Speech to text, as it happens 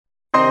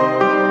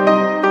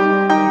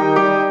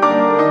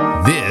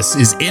This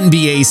is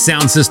NBA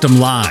Sound System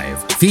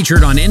Live,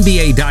 featured on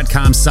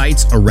NBA.com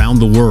sites around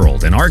the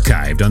world and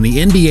archived on the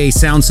NBA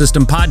Sound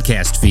System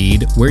podcast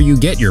feed, where you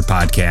get your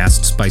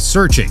podcasts by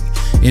searching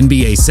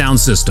NBA Sound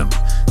System.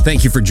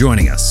 Thank you for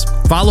joining us.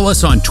 Follow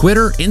us on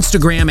Twitter,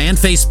 Instagram, and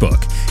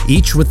Facebook,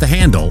 each with the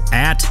handle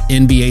at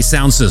NBA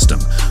Sound System,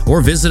 or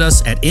visit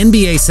us at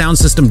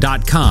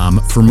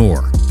NBASoundSystem.com for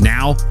more.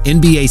 Now,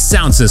 NBA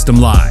Sound System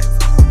Live.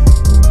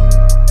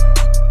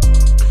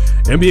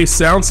 NBA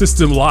Sound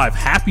System Live.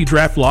 Happy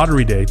Draft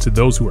Lottery Day to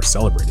those who are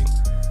celebrating.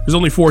 There's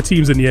only 4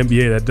 teams in the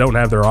NBA that don't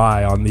have their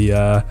eye on the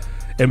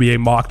NBA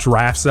mock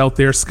drafts out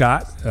there,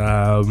 Scott.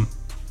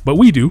 But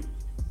we do.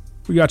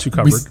 We got you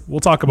covered. We'll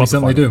talk about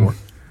the Final Four.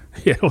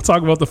 Yeah, we'll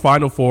talk about the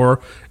Final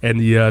Four and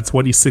the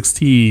 26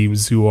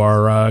 teams who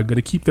are going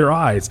to keep their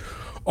eyes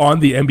on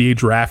the NBA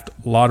Draft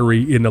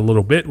Lottery in a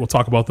little bit. We'll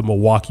talk about the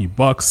Milwaukee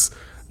Bucks.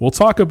 We'll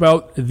talk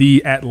about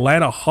the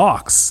Atlanta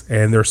Hawks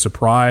and their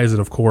surprise,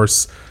 and of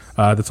course,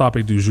 the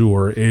topic du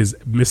jour is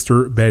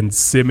Mr. Ben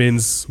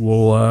Simmons.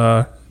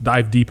 We'll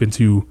dive deep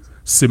into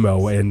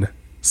Simo and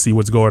see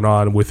what's going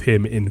on with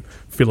him in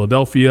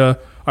Philadelphia.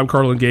 I'm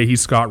Carlin Gay. He's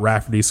Scott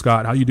Rafferty.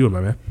 Scott, how you doing,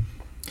 my man?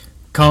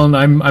 Colin,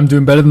 I'm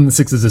doing better than the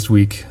Sixers this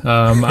week.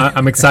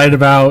 I'm excited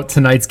about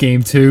tonight's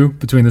game 2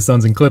 between the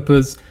Suns and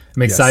Clippers.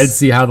 I'm excited to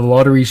see how the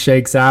lottery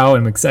shakes out.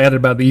 I'm excited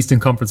about the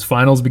Eastern Conference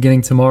Finals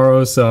beginning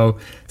tomorrow. So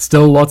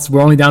still lots. We're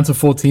only down to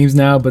 4 teams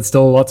now, but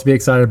still a lot to be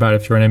excited about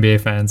if you're an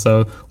NBA fan.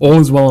 So all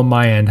is well on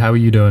my end. How are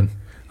you doing?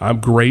 I'm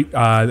great.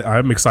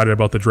 I'm excited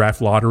about the draft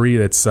lottery.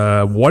 It's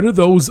one of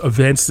those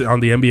events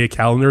on the NBA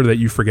calendar that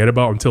you forget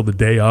about until the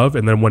day of,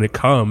 and then when it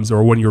comes,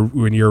 or when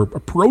you're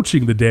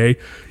approaching the day,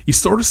 you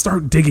sort of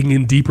start digging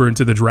in deeper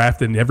into the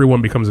draft, and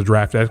everyone becomes a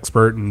draft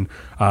expert. And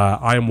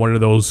I am one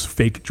of those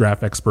fake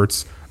draft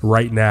experts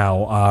right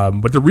now.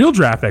 But the real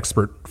draft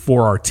expert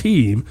for our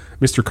team,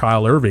 Mr.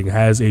 Kyle Irving,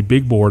 has a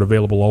big board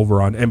available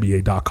over on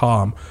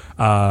NBA.com.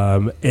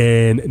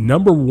 And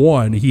number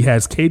 1, he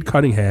has Cade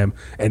Cunningham,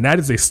 and that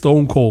is a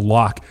stone cold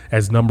lock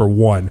as number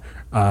 1.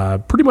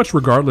 Pretty much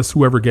regardless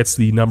whoever gets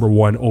the number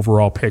 1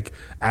 overall pick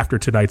after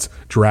tonight's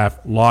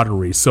draft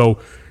lottery. So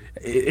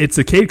it's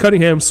a Cade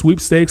Cunningham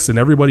sweepstakes, and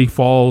everybody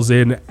falls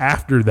in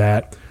after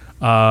that.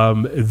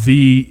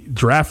 The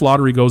draft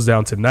lottery goes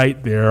down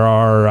tonight. There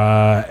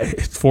are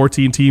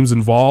 14 teams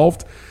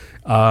involved.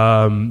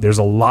 There's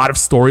a lot of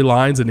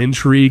storylines and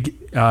intrigue,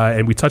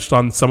 and we touched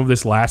on some of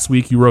this last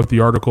week. You wrote the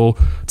article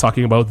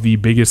talking about the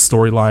biggest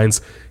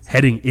storylines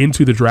heading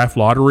into the draft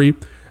lottery,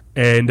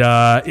 and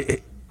not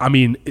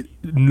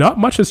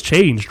much has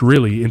changed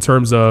really in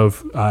terms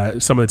of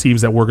some of the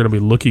teams that we're going to be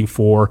looking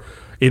for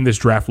in this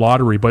draft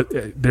lottery, but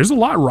there's a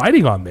lot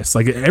riding on this.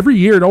 Like every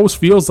year, it always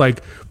feels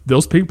like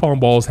those ping pong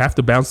balls have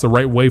to bounce the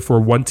right way for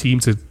one team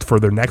for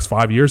their next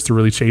 5 years to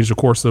really change the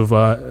course of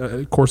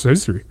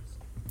history.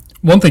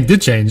 One thing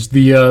did change.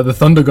 The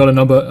Thunder got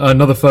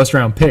another first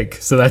round pick,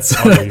 so that's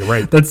you're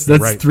right. that's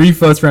right. 3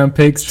 first round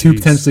picks, Jeez. 2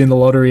 potentially in the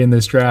lottery in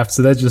this draft.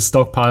 So they're just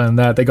stockpiling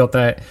that. They got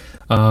that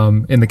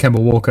in the Kemba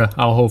Walker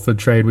Al Horford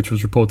trade, which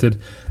was reported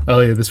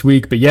earlier this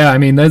week. But yeah, I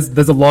mean, there's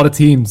a lot of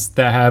teams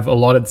that have a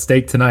lot at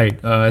stake tonight,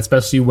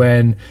 especially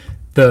when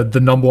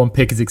the number 1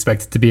 pick is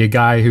expected to be a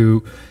guy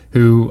who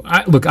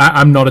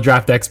I'm not a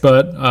draft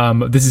expert.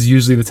 This is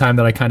usually the time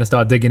that I kind of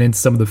start digging into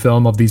some of the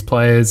film of these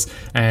players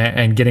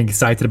and getting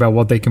excited about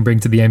what they can bring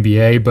to the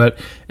NBA. But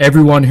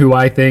everyone who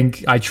I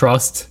think I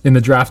trust in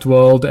the draft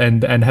world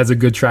and has a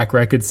good track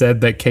record said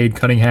that Cade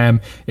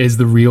Cunningham is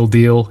the real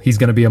deal. He's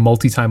going to be a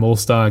multi-time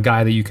All-Star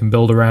guy that you can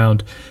build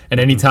around. And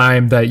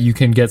anytime that you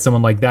can get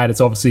someone like that,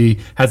 it's obviously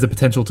has the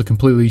potential to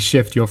completely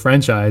shift your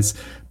franchise.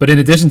 But in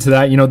addition to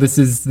that,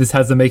 this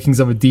has the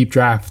makings of a deep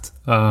draft.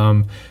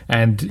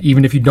 And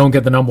even if you don't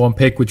get the number 1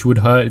 pick, which would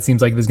hurt, it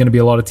seems like there's going to be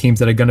a lot of teams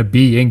that are going to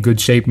be in good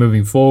shape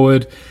moving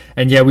forward.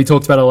 And yeah, we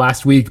talked about it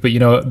last week, but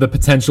the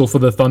potential for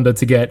the Thunder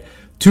to get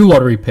 2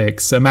 lottery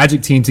picks, a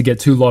Magic team to get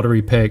 2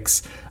 lottery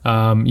picks,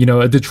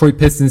 a Detroit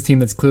Pistons team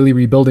that's clearly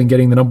rebuilding,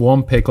 getting the number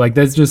 1 pick. Like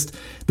there's just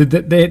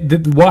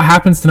what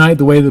happens tonight,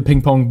 the way the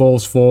ping pong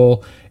balls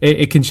fall,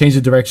 it can change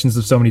the directions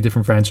of so many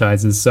different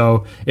franchises.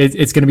 So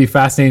it's going to be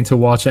fascinating to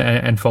watch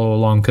and follow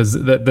along because,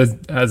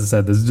 as I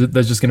said,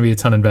 there's just going to be a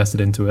ton invested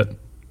into it.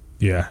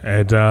 Yeah,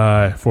 and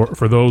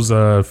for those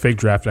fake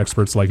draft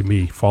experts like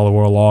me,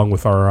 follow along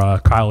with our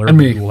Kyle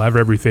Irving. We'll have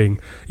everything.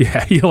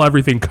 Yeah, he'll have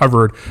everything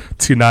covered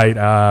tonight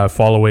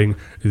following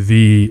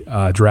the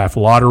draft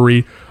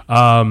lottery.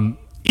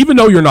 Even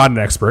though you're not an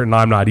expert, and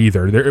I'm not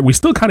either, we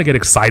still kind of get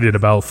excited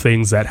about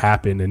things that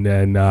happen. And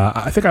then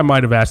I think I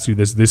might have asked you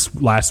this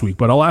last week,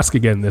 but I'll ask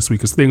again this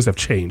week because things have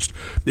changed.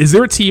 Is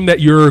there a team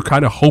that you're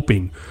kind of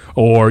hoping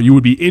or you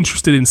would be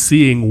interested in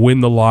seeing win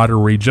the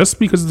lottery just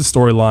because of the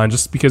storyline,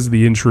 just because of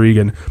the intrigue,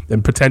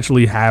 and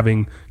potentially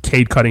having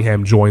Cade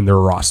Cunningham join their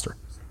roster?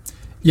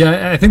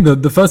 Yeah, I think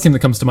the first team that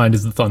comes to mind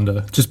is the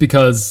Thunder, just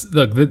because,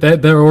 look,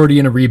 they're already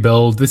in a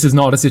rebuild. This is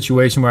not a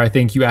situation where I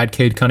think you add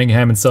Cade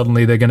Cunningham and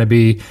suddenly they're going to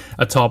be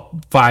a top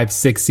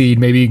 5-6 seed,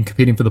 maybe even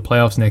competing for the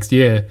playoffs next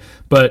year.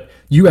 But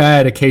you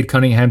add a Cade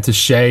Cunningham to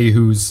Shai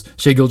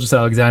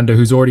Gilgeous-Alexander,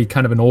 who's already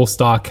kind of an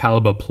all-star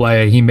caliber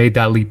player. He made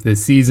that leap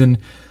this season.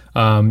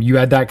 You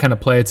add that kind of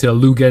player to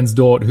Lou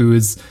Dort, who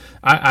is,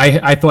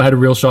 I thought had a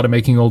real shot at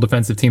making all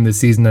defensive team this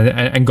season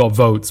and got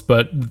votes,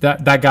 but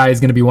that guy is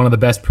going to be one of the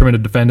best perimeter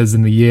defenders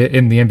in the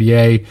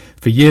NBA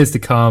for years to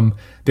come.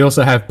 They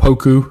also have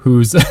Poku,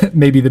 who's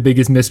maybe the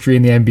biggest mystery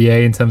in the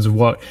NBA in terms of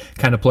what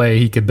kind of player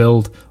he could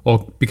build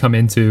or become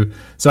into.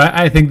 So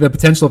I think the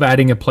potential of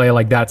adding a player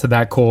like that to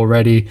that core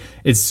already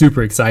is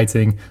super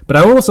exciting. But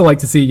I would also like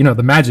to see,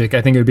 the Magic.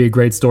 I think it would be a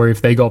great story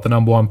if they got the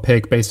number one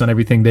pick based on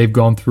everything they've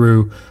gone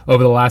through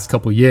over the last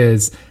couple of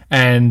years.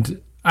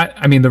 And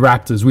I mean, the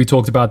Raptors, we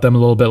talked about them a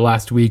little bit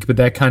last week, but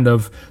they're kind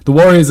of the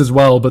Warriors as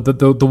well. But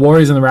the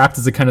Warriors and the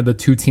Raptors are kind of the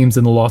two teams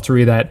in the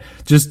lottery that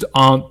just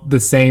aren't the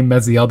same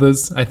as the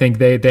others. I think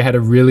they had a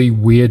really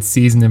weird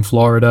season in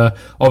Florida.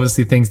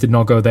 Obviously, things did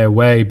not go their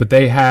way, but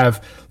they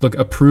have,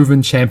 a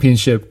proven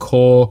championship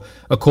core,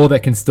 a core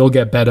that can still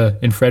get better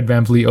in Fred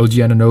VanVleet, OG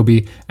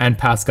Anunoby, and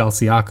Pascal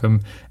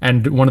Siakam,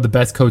 and one of the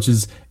best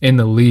coaches in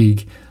the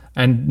league.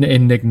 And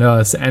in Nick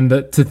Nurse, and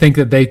to think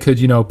that they could,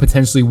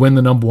 potentially win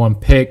the number one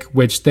pick,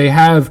 which they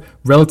have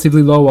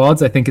relatively low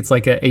odds. I think it's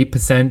like a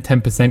 8%,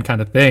 10%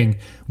 kind of thing.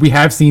 We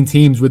have seen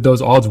teams with those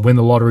odds win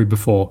the lottery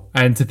before,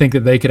 and to think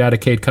that they could add a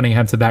Cade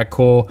Cunningham to that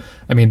core,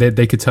 I mean,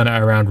 they could turn it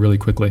around really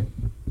quickly.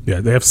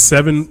 Yeah, they have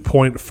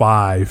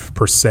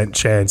 7.5%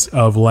 chance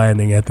of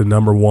landing at the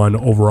number one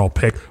overall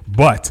pick,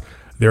 but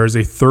there is a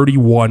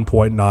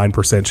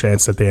 31.9%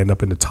 chance that they end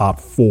up in the top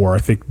four. I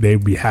think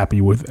they'd be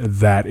happy with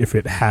that if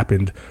it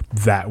happened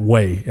that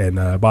way.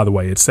 And by the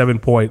way, it's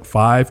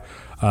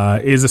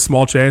 7.5 is a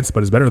small chance,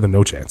 but it's better than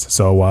no chance.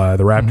 So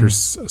the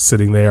Raptors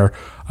sitting there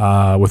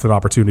with an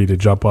opportunity to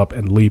jump up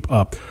and leap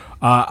up.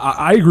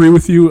 I agree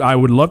with you. I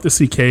would love to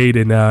see Cade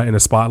in a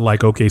spot like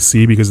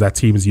OKC because that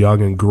team is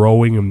young and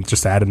growing, and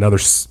just add another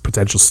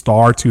potential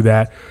star to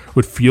that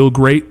would feel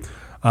great.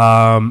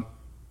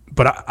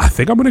 But I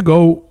think I'm going to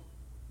go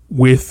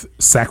with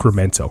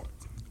Sacramento.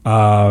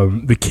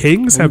 The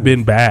Kings have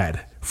been bad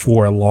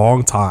for a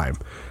long time.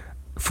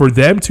 For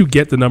them to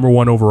get the number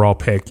one overall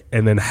pick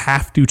and then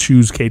have to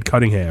choose Cade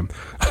Cunningham,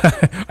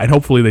 and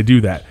hopefully they do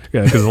that,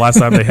 because the last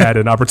time they had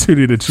an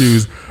opportunity to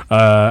choose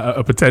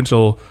a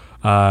potential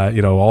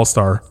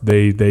all-star,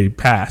 they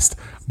passed.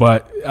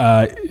 But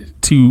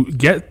to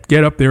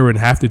get up there and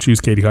have to choose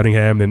Cade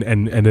Cunningham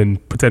and then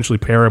potentially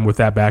pair him with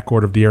that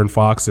backcourt of De'Aaron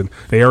Fox, and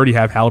they already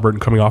have Halliburton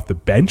coming off the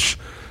bench,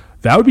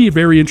 that would be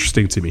very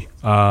interesting to me.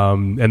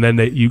 And then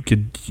that you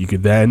could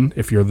then,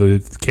 if you're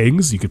the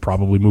Kings, you could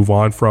probably move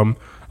on from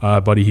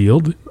Buddy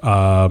Hield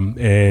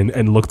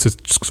and look to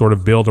sort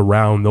of build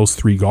around those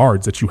three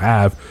guards that you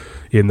have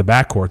in the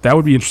backcourt. That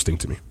would be interesting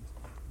to me.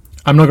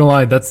 I'm not gonna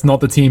lie, that's not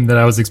the team that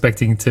I was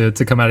expecting to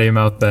come out of your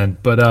mouth then.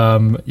 But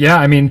yeah,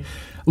 I mean,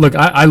 look,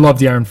 I love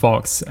De'Aaron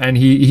Fox, and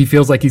he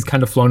feels like he's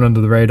kind of flown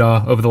under the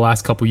radar over the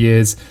last couple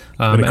years,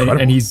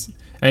 and he's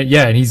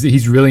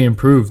really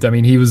improved. I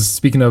mean, he was,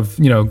 speaking of,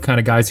 kind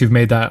of guys who've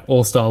made that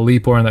all-star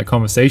leap or in that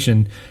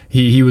conversation,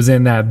 he was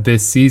in that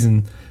this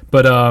season.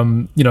 But,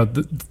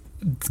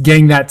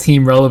 getting that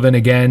team relevant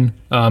again,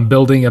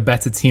 building a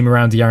better team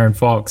around De'Aaron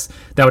Fox,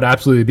 that would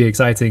absolutely be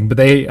exciting. But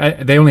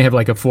they only have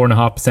like a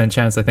 4.5%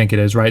 chance, I think it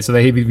is, right? So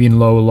they have even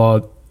lower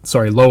odds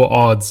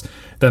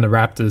than the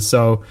Raptors.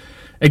 So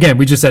again,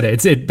 we just said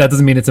it. That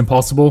doesn't mean it's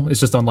impossible.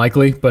 It's just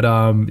unlikely. But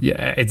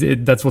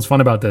that's what's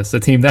fun about this. A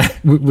team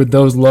that with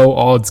those low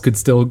odds could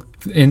still,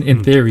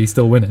 in theory,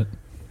 still win it.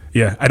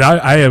 Yeah, and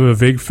I am a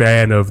big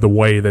fan of the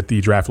way that the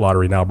draft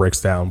lottery now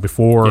breaks down.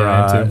 Before,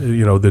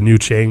 the new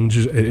change,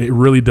 it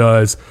really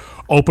does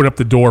open up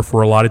the door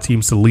for a lot of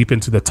teams to leap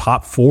into the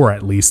top four,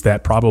 at least,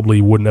 that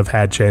probably wouldn't have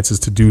had chances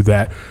to do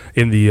that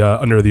in the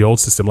under the old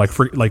system. Like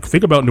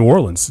think about New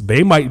Orleans;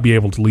 they might be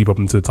able to leap up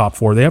into the top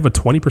four. They have a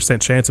 20%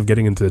 chance of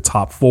getting into the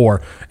top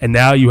four, and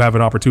now you have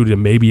an opportunity to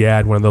maybe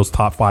add one of those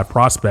top five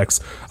prospects,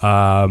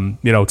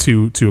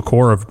 to a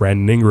core of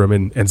Brandon Ingram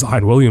and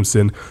Zion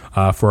Williamson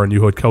for a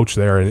new head coach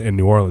there in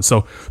New Orleans.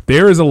 So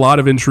there is a lot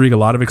of intrigue, a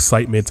lot of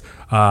excitement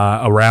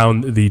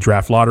around the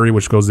draft lottery,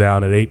 which goes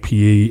down at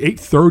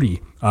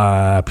 8:30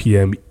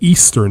 p.m.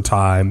 Eastern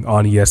time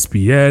on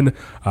ESPN.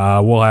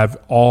 We'll have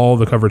all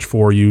the coverage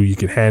for you. You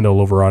can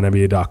handle over on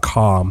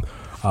NBA.com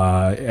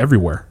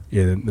everywhere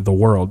in the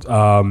world.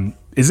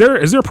 Is there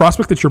a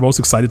prospect that you're most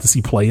excited to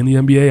see play in the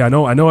NBA?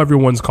 I know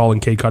everyone's calling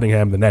Cade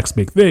Cunningham the next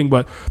big thing,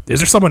 but is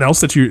there someone else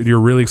that you're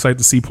really excited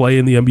to see play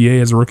in the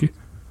NBA as a rookie?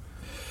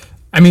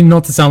 I mean,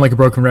 not to sound like a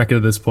broken record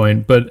at this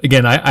point, but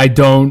again, I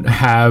don't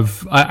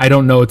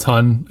know a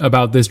ton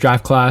about this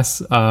draft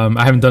class.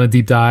 I haven't done a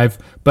deep dive,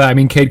 but I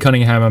mean, Cade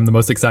Cunningham, I'm the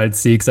most excited to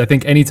see, because I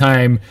think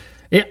anytime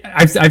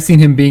I've seen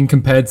him being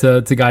compared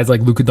to guys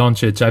like Luka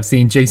Doncic. I've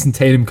seen Jason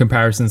Tatum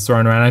comparisons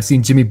thrown around. I've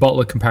seen Jimmy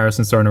Butler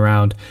comparisons thrown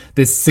around.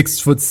 This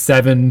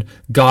 6'7"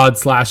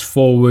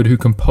 guard/forward who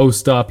can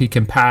post up. He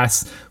can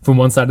pass from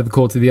one side of the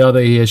court to the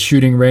other. He has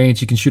shooting range.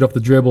 He can shoot off the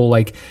dribble.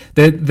 Like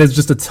there's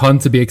just a ton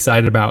to be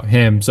excited about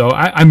him. So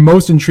I'm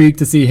most intrigued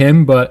to see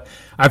him, but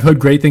I've heard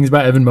great things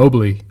about Evan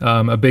Mobley,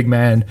 a big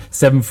man,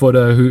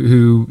 7-footer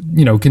who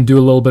can do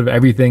a little bit of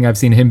everything. I've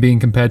seen him being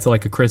compared to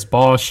like a Chris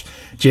Bosh.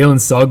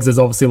 Jalen Suggs, there's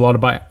obviously a lot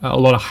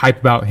of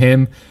hype about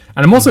him.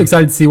 And I'm also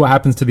excited to see what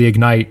happens to the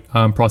Ignite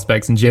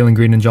prospects and Jalen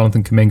Green and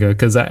Jonathan Kuminga,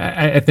 because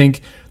I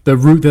think the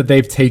route that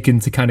they've taken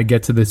to kind of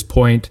get to this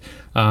point,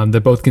 they're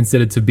both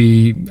considered to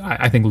be,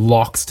 I think,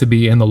 locks to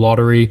be in the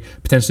lottery,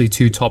 potentially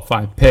 2 top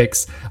 5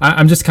 picks.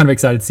 I'm just kind of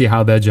excited to see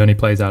how their journey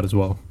plays out as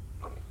well.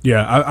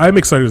 Yeah, I'm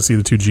excited to see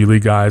the 2 G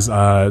League guys.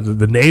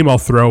 The name I'll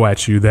throw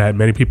at you that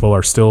many people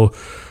are still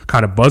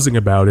kind of buzzing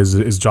about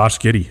is Josh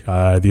Giddey,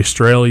 the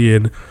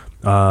Australian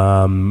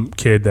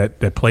kid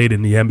that played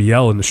in the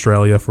NBL in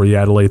Australia for the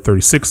Adelaide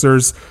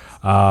 36ers.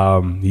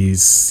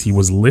 He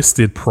was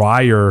listed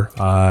prior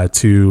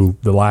to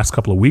the last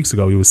couple of weeks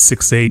ago. He was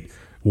 6'8",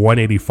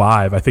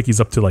 185. I think he's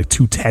up to like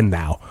 210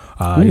 now.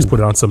 He's put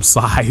on some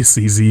size.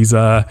 He's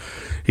an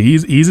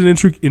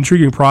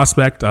intriguing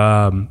prospect.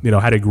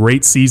 Had a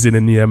great season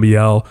in the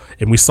NBL,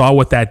 and we saw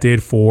what that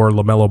did for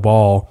LaMelo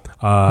Ball,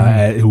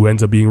 who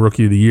ends up being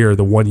Rookie of the Year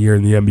the 1 year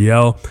in the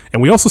NBL.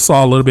 And we also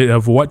saw a little bit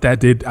of what that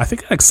did. I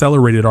think it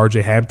accelerated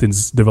RJ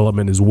Hampton's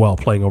development as well,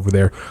 playing over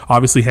there.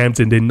 Obviously,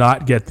 Hampton did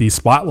not get the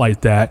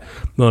spotlight that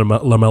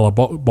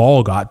LaMelo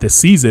Ball got this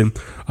season.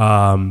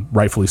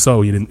 Rightfully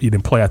so. He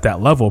didn't play at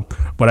that level.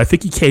 But I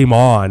think he came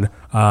on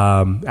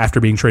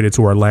after being traded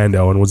to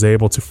Orlando and was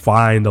able to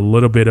find a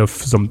little bit of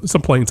some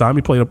playing time.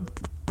 He played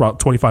about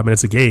 25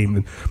 minutes a game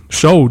and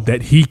showed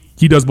that he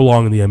does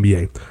belong in the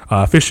NBA.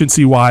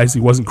 Efficiency-wise, he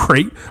wasn't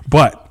great,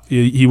 but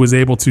he was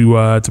able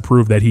to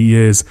prove that he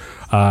is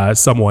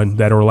someone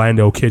that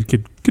Orlando kid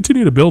could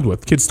continue to build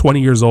with. Kid's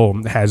 20 years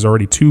old, has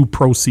already 2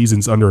 pro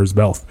seasons under his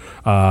belt,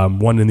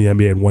 one in the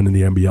NBA and one in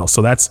the NBL.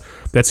 So that's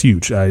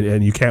huge,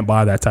 and you can't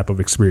buy that type of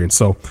experience.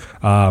 So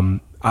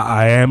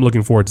I am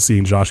looking forward to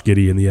seeing Josh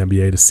Giddey in the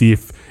NBA to see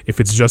if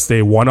it's just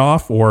a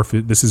one-off or if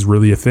this is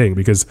really a thing,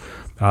 because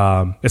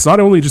it's not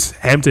only just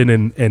Hampton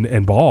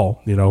and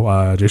Ball.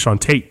 Jayshawn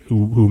Tate,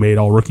 who made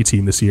all-rookie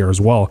team this year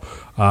as well,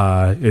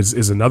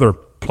 is another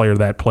player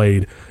that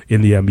played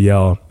in the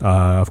NBL.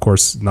 Of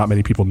course, not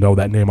many people know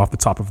that name off the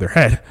top of their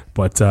head,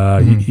 but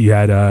he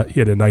had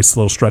a nice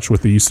little stretch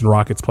with the Houston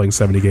Rockets, playing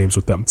 70 games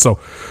with them.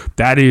 So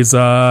that's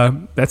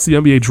the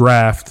NBA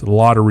draft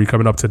lottery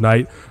coming up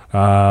tonight,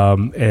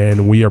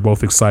 and we are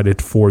both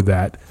excited for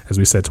that. As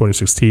we said,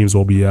 26 teams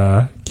will be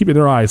keeping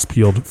their eyes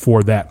peeled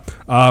for that.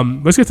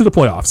 Let's get to the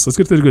playoffs. Let's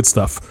get to the good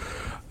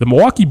stuff. The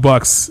Milwaukee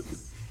Bucks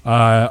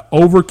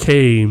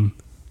overcame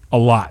a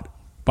lot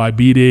by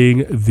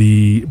beating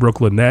the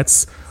Brooklyn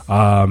Nets.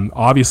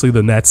 Obviously,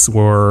 the Nets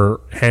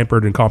were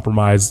hampered and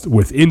compromised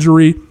with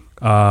injury,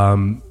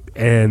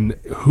 and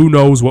who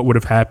knows what would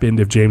have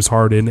happened if James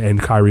Harden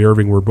and Kyrie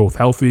Irving were both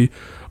healthy.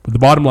 But the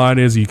bottom line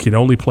is you can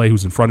only play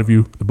who's in front of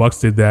you. The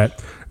Bucks did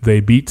that. They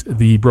beat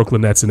the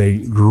Brooklyn Nets in a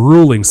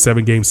grueling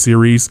 7-game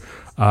series,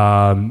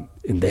 and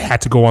they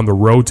had to go on the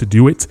road to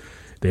do it.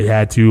 They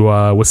had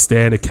to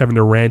withstand a Kevin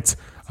Durant,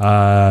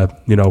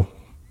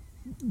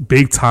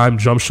 big-time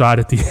jump shot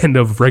at the end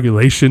of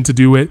regulation to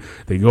do it.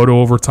 They go to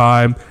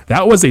overtime.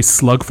 That was a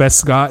slugfest,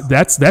 Scott.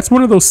 That's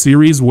one of those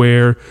series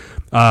where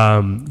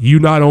you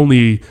not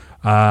only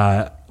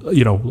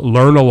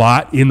learn a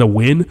lot in the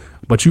win,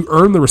 but you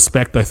earn the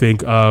respect, I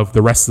think, of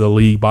the rest of the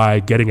league by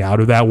getting out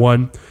of that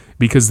one,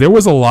 because there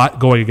was a lot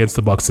going against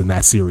the Bucks in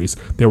that series.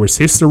 There was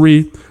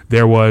history.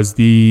 There was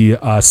the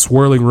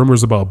swirling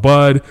rumors about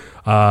Bud.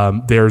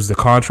 There's the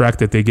contract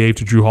that they gave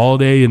to Jrue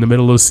Holiday in the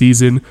middle of the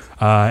season,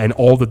 and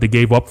all that they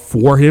gave up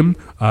for him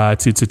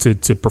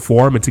to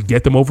perform and to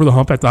get them over the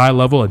hump at the high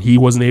level, and he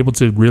wasn't able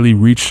to really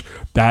reach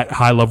that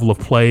high level of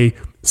play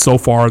so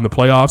far in the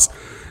playoffs.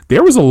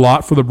 There was a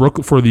lot for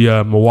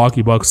the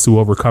Milwaukee Bucks to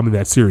overcome in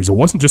that series. It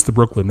wasn't just the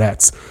Brooklyn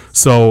Nets.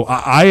 So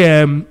I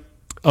am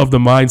of the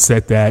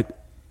mindset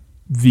that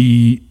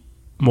the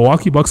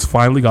Milwaukee Bucks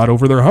finally got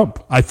over their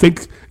hump. I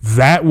think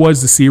that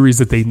was the series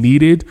that they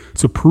needed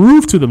to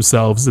prove to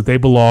themselves that they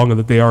belong and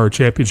that they are a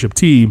championship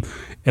team.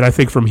 And I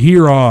think from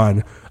here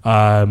on,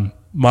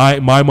 my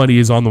money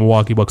is on the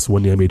Milwaukee Bucks to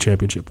win the NBA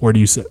championship. Where do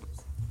you sit?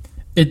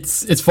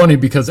 It's funny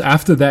because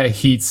after that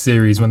Heat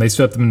series, when they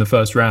swept them in the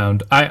first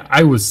round,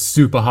 I was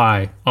super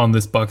high on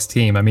this Bucks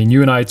team. I mean,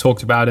 you and I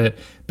talked about it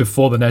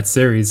before the Nets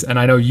series, and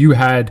I know you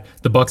had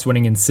the Bucks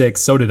winning in 6,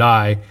 so did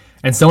I.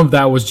 And some of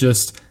that was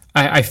just,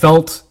 I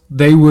felt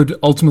they would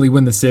ultimately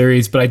win the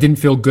series, but I didn't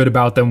feel good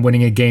about them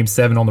winning a Game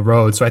 7 on the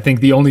road. So I think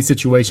the only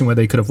situation where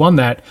they could have won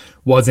that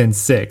was in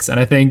 6. And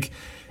I think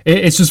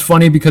it's just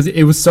funny because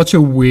it was such a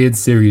weird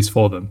series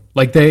for them.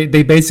 Like they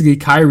basically,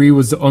 Kyrie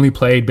was only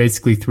played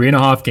basically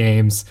 3.5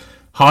 games.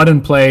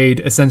 Harden played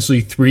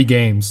essentially 3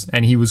 games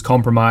and he was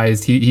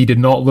compromised. He did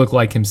not look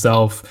like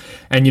himself.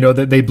 And, you know,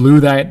 that they blew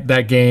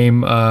that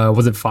game.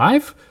 Was it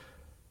 5?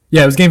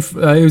 Yeah, it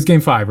was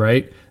game 5,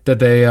 right? That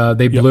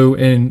they blew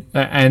in.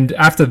 And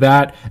after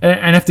that,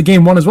 and after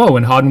game 1 as well,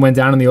 when Harden went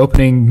down in the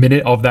opening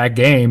minute of that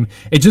game,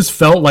 it just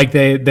felt like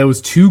there was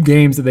 2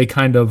 games that they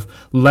kind of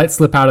let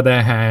slip out of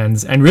their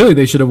hands. And really,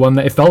 they should have won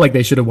that. It felt like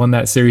they should have won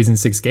that series in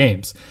 6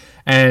 games.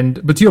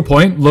 But to your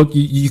point, look,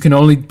 you can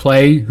only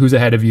play who's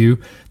ahead of you.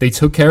 They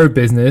took care of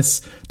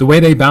business. The way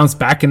they bounced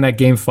back in that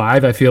game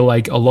 5, I feel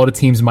like a lot of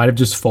teams might have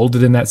just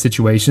folded in that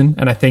situation.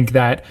 And I think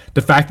that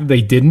the fact that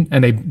they didn't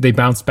and they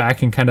bounced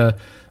back and kind of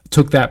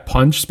took that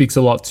punch speaks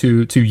a lot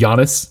to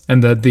Giannis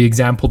and the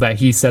example that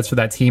he sets for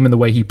that team and the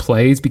way he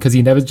plays, because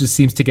he never just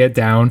seems to get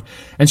down.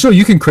 And sure,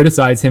 you can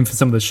criticize him for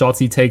some of the shots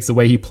he takes, the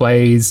way he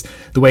plays,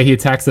 the way he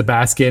attacks the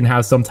basket, and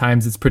how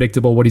sometimes it's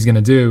predictable what he's going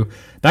to do.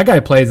 That guy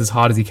plays as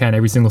hard as he can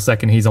every single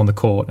second he's on the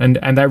court. And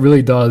that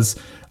really does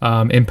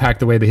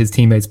impact the way that his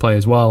teammates play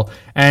as well.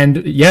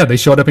 And yeah, they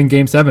showed up in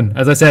game 7.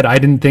 As I said, I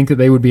didn't think that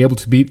they would be able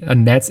to beat a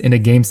Nets in a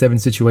game 7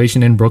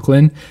 situation in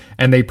Brooklyn.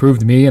 And they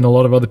proved me and a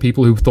lot of other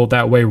people who thought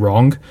that way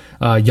wrong.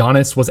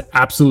 Giannis was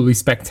absolutely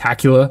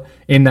spectacular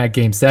in that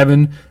game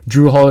 7.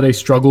 Jrue Holiday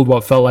struggled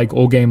what felt like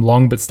all game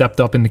long, but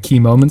stepped up in the key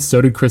moments. So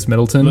did Chris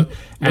Middleton.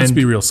 Let's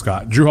be real,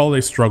 Scott. Jrue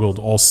Holiday struggled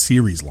all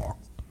series long.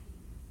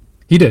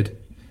 He did.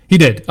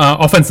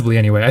 Offensively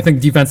anyway. I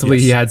think defensively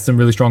He had some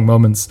really strong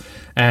moments.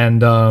 And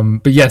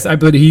but yes,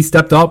 but he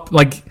stepped up.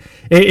 Like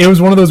it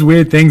was one of those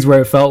weird things where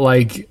it felt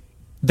like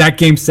that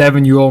game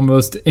 7, you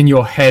almost in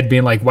your head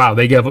being like, wow,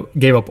 they gave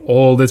up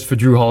all this for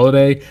Jrue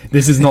Holiday.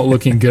 This is not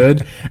looking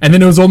good. And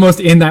then it was almost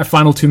in that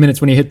final 2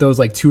 minutes when he hit those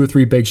like 2 or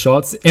 3 big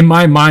shots. In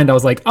my mind, I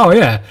was like, oh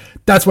yeah,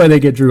 that's why they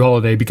get Jrue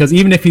Holiday, because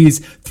even if he's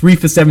 3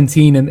 for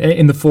 17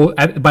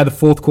 by the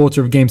fourth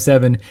quarter of game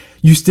 7,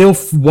 you still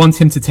want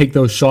him to take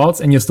those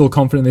shots and you're still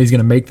confident that he's going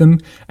to make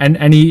them.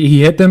 And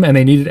he hit them, and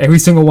they needed every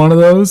single one of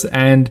those.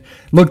 And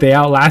look, they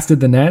outlasted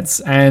the Nets.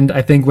 And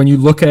I think when you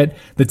look at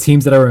the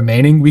teams that are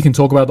remaining, we can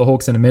talk about the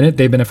Hawks in a minute.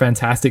 They've been a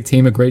fantastic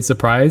team, a great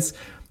surprise.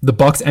 The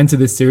Bucks enter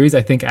this series,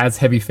 I think, as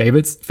heavy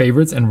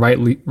favorites, and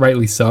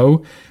rightly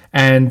so.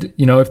 And,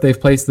 you know, if they've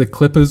placed the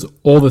Clippers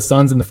or the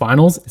Suns in the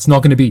finals, it's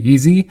not going to be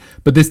easy.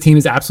 But this team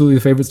is absolutely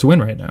the favorites to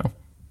win right now.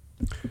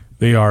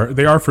 They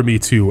are for me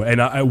too.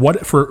 And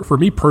for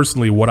me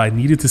personally, what I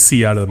needed to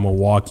see out of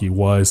Milwaukee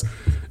was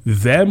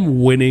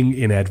them winning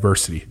in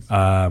adversity.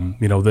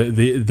 You know,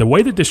 the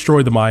way that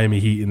destroyed the Miami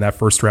Heat in that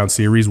first round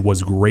series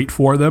was great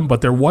for them,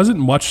 but there wasn't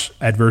much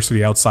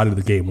adversity outside of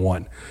the game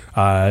 1.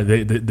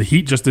 The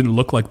Heat just didn't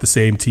look like the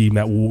same team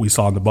that we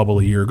saw in the bubble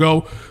a year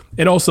ago.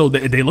 And also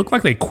they looked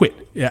like they quit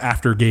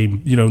after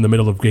game, you know, in the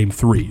middle of game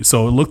 3.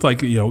 So it looked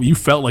like, you know, you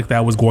felt like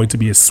that was going to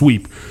be a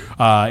sweep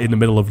in the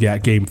middle of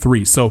game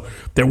 3. So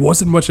there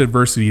wasn't much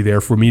adversity there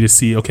for me to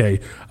see, okay,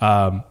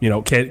 you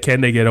know,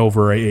 can they get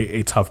over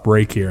a tough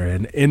break here?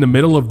 And in the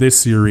middle of this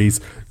series,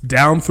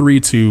 down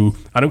 3-2,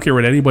 I don't care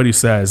what anybody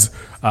says,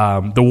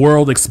 the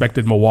world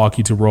expected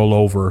Milwaukee to roll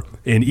over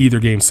in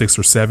either game 6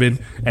 or 7,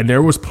 and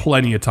there was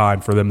plenty of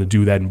time for them to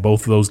do that in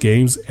both of those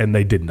games, and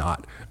they did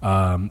not.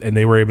 And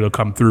they were able to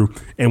come through.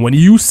 And when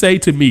you say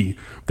to me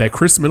that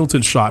Chris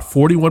Middleton shot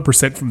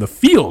 41% from the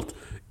field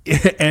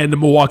and the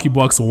Milwaukee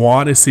Bucks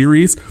won a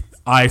series,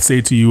 I say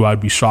to you,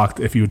 I'd be shocked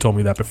if you had told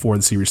me that before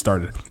the series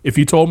started. If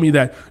you told me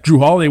that Jrue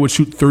Holiday would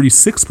shoot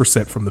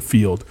 36% from the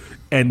field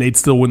and they'd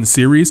still win the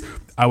series,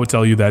 I would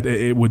tell you that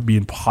it would be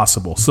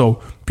impossible.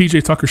 So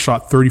PJ Tucker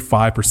shot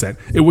 35%.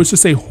 It was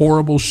just a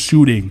horrible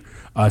shooting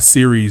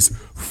series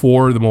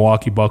for the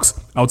Milwaukee Bucks,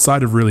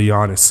 outside of really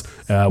Giannis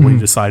when he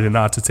decided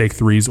not to take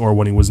threes or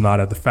when he was not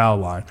at the foul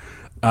line.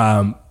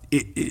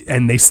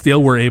 And they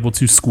still were able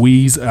to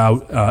squeeze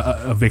out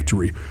a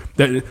victory.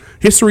 That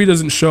history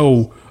doesn't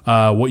show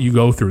what you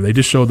go through. They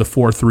just show the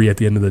 4-3 at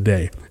the end of the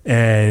day.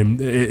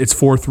 And it's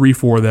 4-3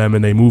 for them,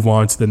 and they move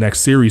on to the next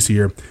series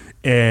here.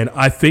 And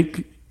I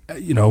think,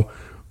 you know,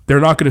 they're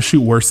not going to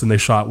shoot worse than they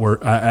shot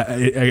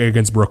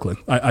against Brooklyn.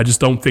 I just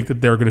don't think that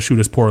they're going to shoot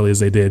as poorly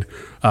as they did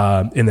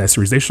in that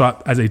series. They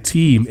shot as a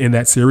team in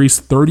that series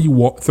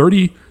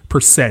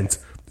 30%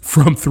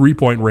 from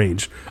 3-point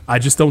range. I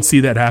just don't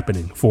see that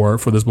happening for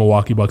this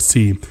Milwaukee Bucks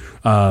team.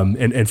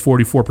 And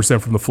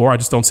 44% from the floor. I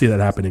just don't see that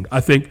happening. I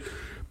think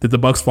that the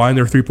Bucks find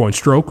their 3-point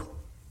stroke.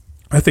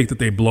 I think that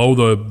they blow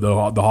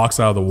the Hawks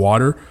out of the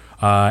water.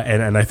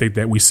 And I think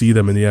that we see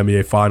them in the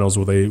NBA Finals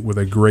with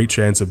a great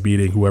chance of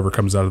beating whoever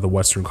comes out of the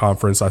Western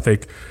Conference. I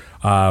think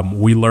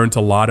we learned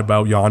a lot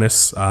about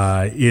Giannis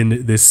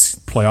in this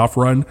playoff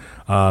run.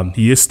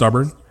 He is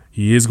stubborn.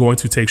 He is going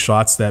to take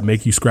shots that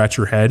make you scratch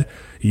your head.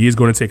 He is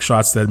going to take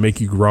shots that make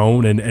you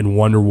groan and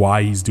wonder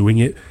why he's doing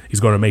it. He's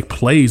going to make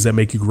plays that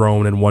make you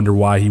groan and wonder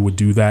why he would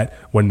do that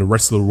when the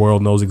rest of the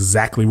world knows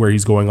exactly where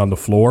he's going on the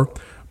floor.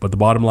 But the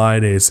bottom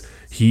line is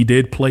he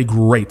did play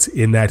great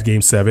in that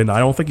Game 7. I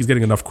don't think he's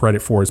getting enough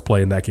credit for his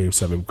play in that Game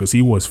 7 because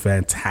he was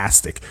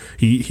fantastic.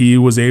 He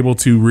was able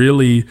to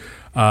really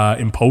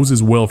imposed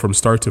his will from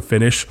start to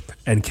finish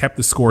and kept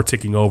the score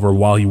ticking over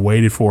while he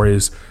waited for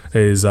his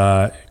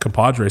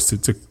compadres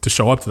to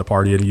show up to the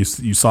party. And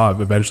you saw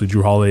eventually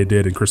Drew Holiday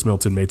did, and Chris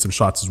Middleton made some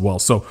shots as well.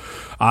 So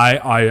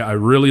I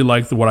really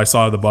liked what I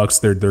saw of the Bucks.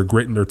 Their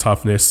grit and their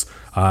toughness,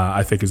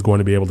 I think, is going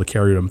to be able to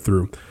carry them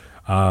through.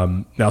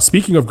 Now,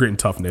 speaking of grit and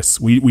toughness,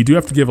 we do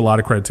have to give a lot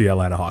of credit to the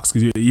Atlanta Hawks,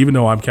 because even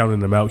though I'm counting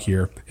them out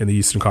here in the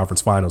Eastern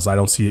Conference Finals, I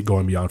don't see it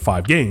going beyond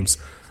 5 games.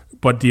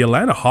 But the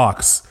Atlanta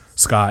Hawks,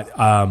 Scott,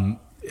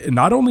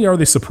 not only are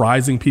they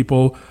surprising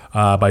people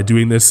by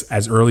doing this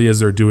as early as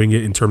they're doing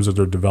it in terms of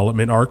their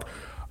development arc,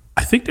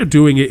 I think they're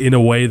doing it in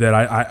a way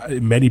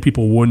that many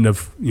people wouldn't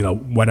have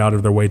went out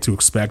of their way to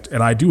expect.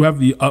 And I do have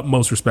the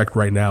utmost respect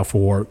right now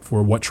for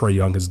what Trae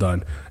Young has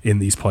done in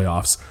these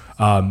playoffs.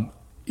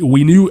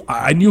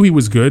 I knew he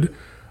was good.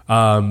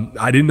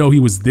 I didn't know he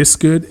was this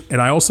good,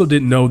 and I also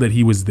didn't know that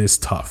he was this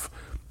tough.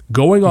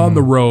 Going on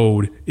the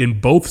road in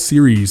both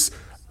series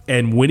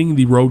and winning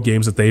the road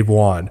games that they've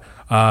won,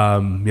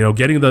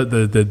 getting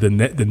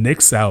the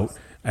Knicks out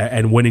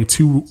and winning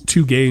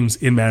two games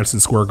in Madison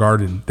Square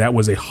Garden, that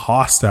was a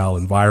hostile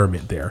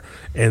environment there,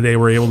 and they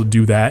were able to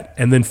do that.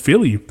 And then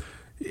Philly,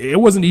 it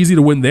wasn't easy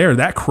to win there.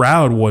 That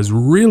crowd was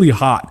really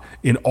hot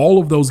in all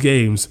of those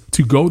games.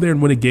 To go there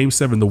and win a Game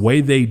 7 the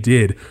way they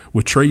did,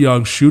 with Trae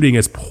Young shooting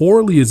as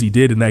poorly as he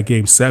did in that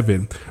Game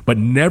 7, but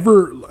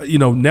never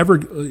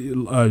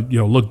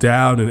looked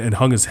down and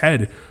hung his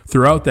head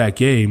throughout that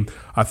game,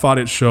 I thought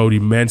it showed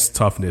immense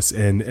toughness.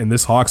 And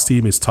this Hawks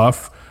team is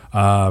tough,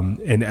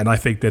 and I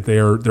think that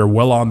they're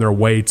well on their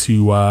way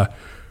to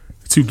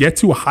get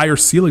to a higher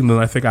ceiling than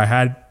I think I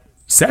had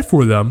set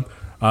for them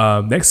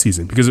next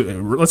season. Because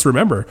let's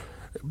remember,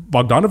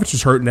 Bogdanovich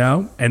is hurt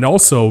now, and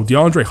also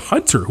DeAndre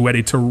Hunter, who had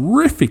a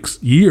terrific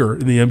year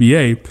in the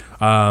NBA,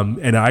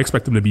 and I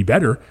expect him to be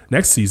better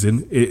next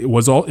season,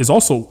 is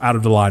also out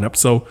of the lineup.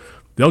 So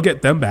they'll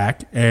get them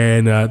back,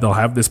 and they'll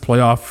have this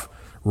playoff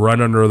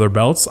run under their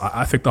belts.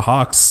 I think the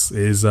Hawks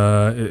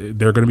they're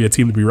going to be a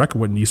team to be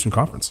reckoned with in the Eastern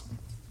Conference.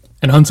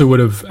 And Hunter would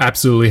have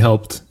absolutely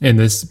helped in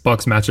this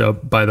Bucks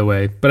matchup, by the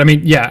way. But I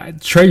mean, yeah,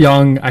 Trae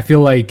Young, I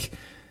feel like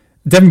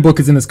Devin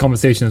Booker's in this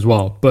conversation as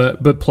well,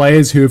 but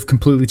players who have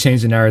completely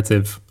changed the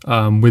narrative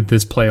with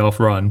this playoff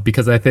run,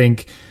 because I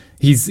think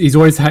he's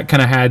always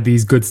kind of had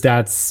these good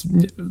stats,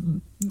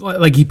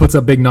 like he puts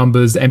up big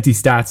numbers, empty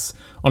stats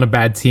on a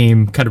bad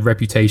team kind of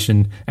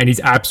reputation, and he's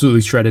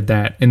absolutely shredded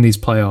that in these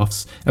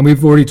playoffs. And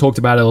we've already talked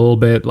about it a little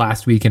bit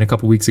last week and a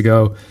couple weeks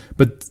ago,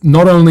 but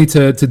not only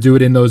to do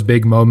it in those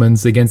big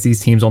moments against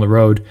these teams on the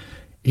road,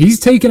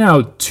 he's taken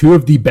out 2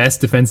 of the best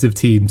defensive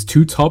teams,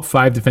 2 top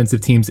 5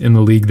 defensive teams in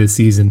the league this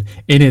season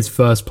in his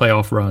first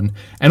playoff run.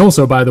 And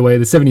also, by the way,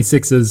 the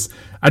 76ers,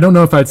 I don't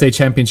know if I'd say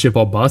championship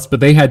or bust, but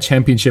they had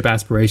championship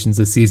aspirations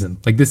this season.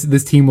 Like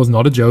this team was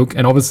not a joke.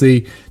 And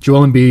obviously,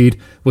 Joel Embiid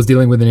was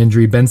dealing with an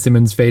injury. Ben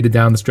Simmons faded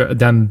down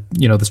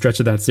the stretch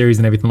of that series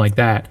and everything like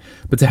that.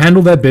 But to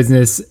handle that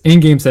business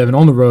in Game 7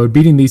 on the road,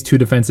 beating these 2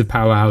 defensive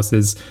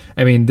powerhouses,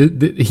 I mean,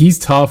 he's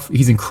tough.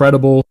 He's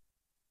incredible.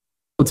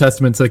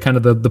 Testament to kind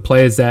of the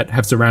players that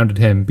have surrounded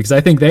him, because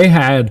I think they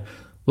had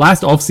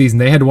last offseason,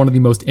 they had one of the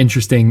most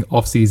interesting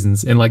off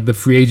seasons in like the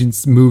free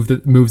agents moves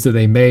that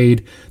they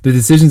made, the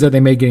decisions that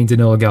they made getting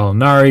Danilo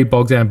Gallinari,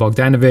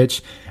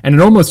 Bogdanovich, and it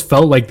almost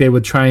felt like they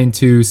were trying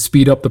to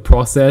speed up the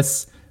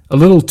process a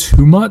little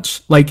too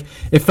much. Like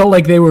it felt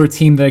like they were a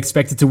team that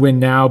expected to win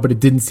now, but it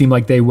didn't seem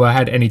like they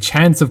had any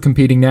chance of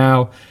competing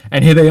now.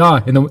 And here they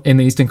are in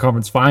the Eastern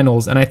Conference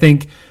Finals. And I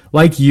think,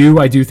 like you,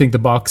 I do think the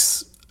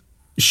Bucks.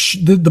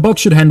 The Bucks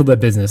should handle their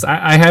business.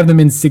 I have them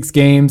in 6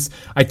 games.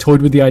 I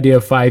toyed with the idea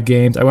of 5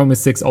 games. I went with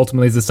 6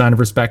 ultimately as a sign of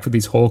respect for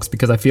these Hawks,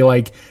 because I feel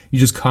like you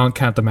just can't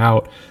count them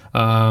out.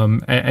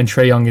 And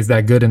Trae Young is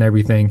that good and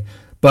everything.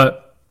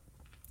 But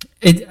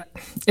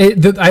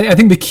I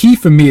think the key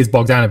for me is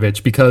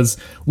Bogdanovich, because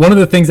one of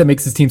the things that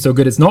makes this team so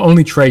good is not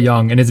only Trae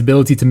Young and his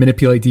ability to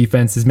manipulate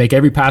defenses, make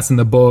every pass in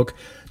the book,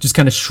 just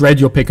kind of shred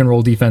your pick and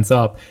roll defense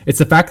up. It's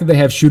the fact that they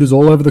have shooters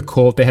all over the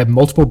court. They have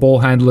multiple ball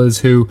handlers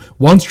who,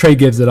 once Trae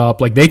gives it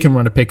up, like they can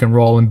run a pick and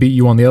roll and beat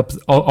you on the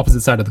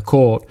opposite side of the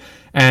court.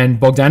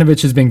 And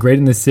Bogdanovich has been great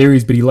in this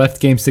series, but he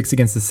left Game 6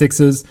 against the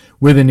Sixers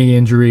with a knee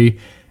injury,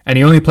 and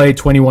he only played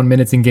 21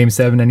 minutes in Game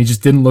 7, and he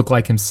just didn't look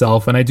like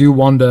himself. And I do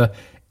wonder,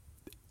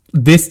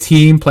 this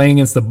team playing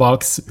against the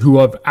Bucks, who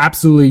have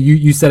absolutely,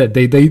 you said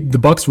it, the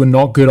Bucks were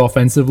not good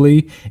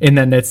offensively in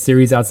that Nets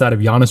series outside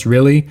of Giannis,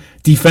 really.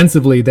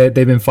 Defensively, they've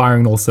been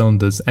firing all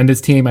cylinders. And this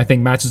team, I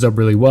think, matches up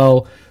really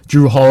well.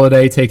 Drew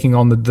Holiday taking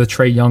on the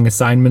Trae Young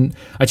assignment.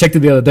 I checked it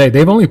the other day.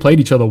 They've only played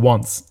each other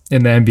once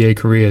in their NBA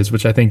careers,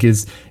 which I think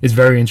is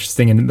very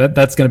interesting. And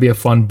that's going to be a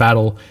fun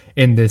battle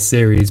in this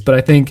series. But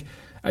I think,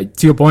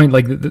 to your point,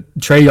 like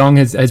Trae Young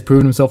has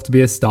proven himself to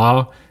be a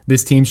star.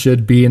 This team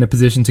should be in a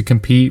position to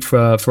compete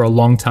for a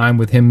long time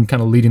with him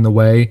kind of leading the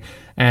way.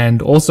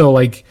 And also,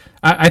 like,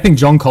 I think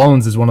John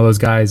Collins is one of those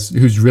guys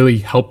who's really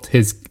helped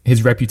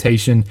his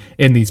reputation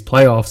in these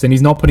playoffs. And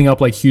he's not putting up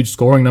like huge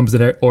scoring numbers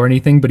or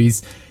anything, but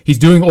he's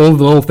doing all of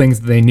the little things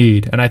that they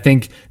need. And I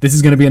think this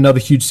is going to be another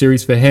huge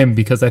series for him,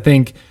 because I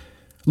think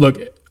look,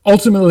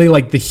 ultimately,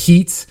 like the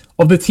Heat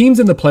of the teams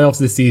in the playoffs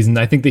this season,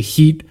 I think the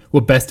Heat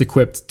were best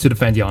equipped to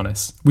defend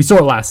Giannis. We saw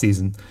it last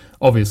season,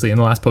 obviously, in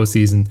the last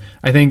postseason.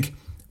 I think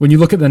when you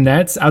look at the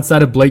Nets,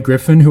 outside of Blake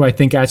Griffin, who I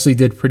think actually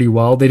did pretty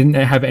well, they didn't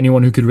have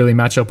anyone who could really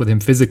match up with him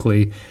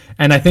physically.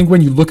 And I think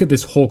when you look at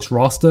this Hawks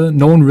roster,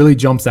 no one really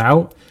jumps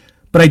out.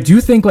 But I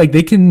do think like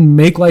they can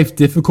make life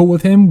difficult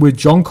with him, with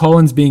John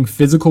Collins being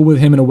physical with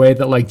him in a way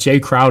that like Jay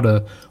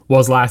Crowder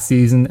was last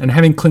season, and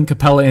having Clint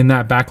Capella in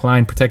that back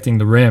line protecting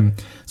the rim.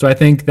 So I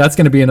think that's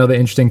going to be another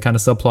interesting kind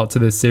of subplot to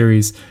this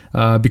series,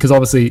 because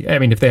obviously, I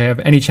mean, if they have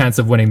any chance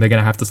of winning, they're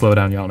going to have to slow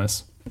down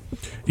Giannis.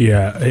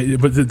 Yeah,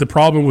 but the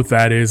problem with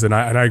that is, and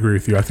I agree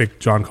with you, I think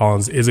John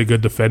Collins is a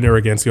good defender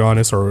against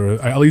Giannis,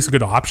 or at least a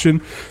good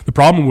option. The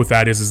problem with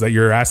that is that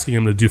you're asking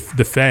him to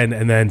defend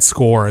and then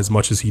score as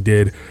much as he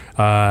did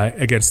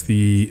against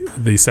the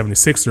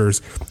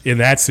 76ers in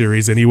that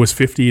series, and he was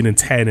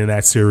 15-10 in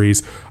that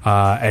series,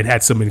 and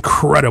had some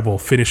incredible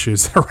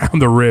finishes around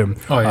the rim,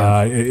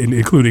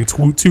 including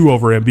two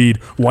over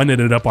Embiid. One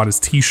ended up on his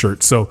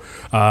T-shirt. So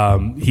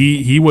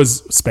he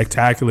was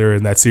spectacular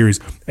in that series,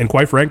 and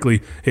quite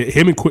frankly,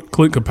 him and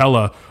Clint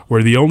Capella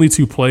were the only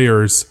two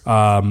players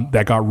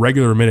that got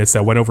regular minutes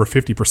that went over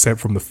 50%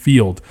 from the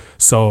field.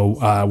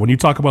 So when you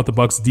talk about the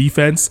Bucks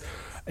defense,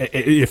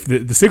 if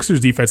the Sixers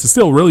defense is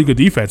still really good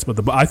defense,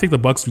 but I think the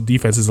Bucks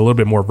defense is a little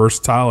bit more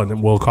versatile and it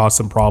will cause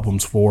some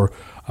problems for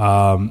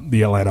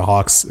the Atlanta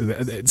Hawks.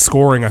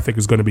 Scoring, I think,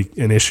 is going to be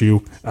an issue.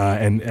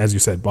 And as you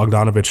said,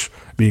 Bogdanovich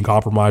being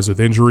compromised with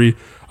injury.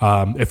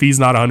 If he's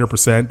not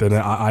 100%, then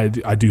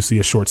I do see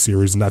a short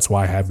series, and that's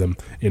why I have them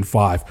in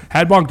 5.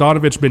 Had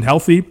Bogdanovich been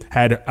healthy,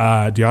 had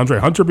DeAndre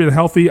Hunter been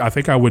healthy, I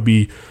think I would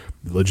be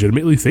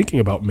legitimately thinking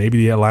about maybe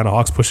the Atlanta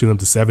Hawks pushing them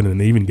to 7 and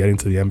even getting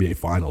to the NBA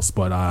Finals.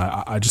 But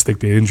I just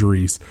think the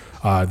injuries,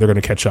 they're going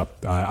to catch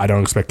up. I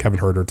don't expect Kevin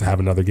Huerter to have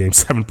another Game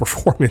 7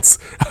 performance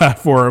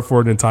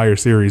for an entire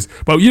series.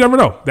 But you never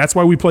know. That's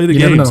why we play the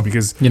games,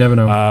 because you never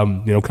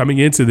know. Coming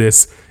into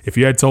this, if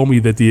you had told me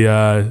that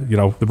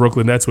the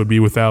Brooklyn Nets would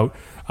be without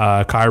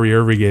Kyrie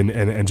Irving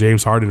and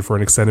James Harden for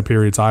an extended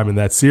period of time in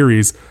that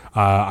series,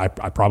 I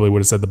probably would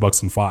have said the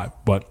Bucks in 5.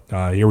 But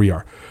here we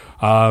are.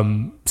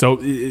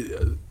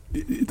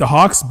 The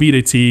Hawks beat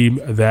a team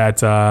that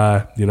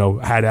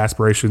had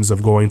aspirations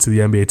of going to the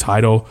NBA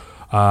title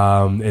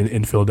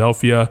in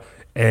Philadelphia,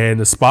 and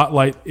the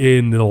spotlight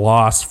in the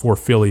loss for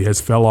Philly has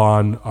fell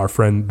on our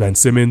friend Ben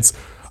Simmons.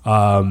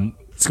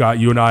 Scott,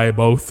 you and I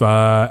both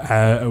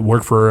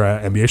work for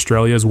NBA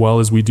Australia as well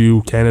as we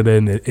do Canada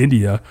and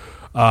India,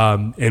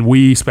 and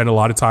we spend a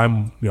lot of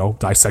time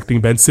dissecting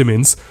Ben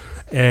Simmons,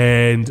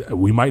 and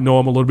we might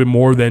know him a little bit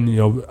more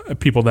than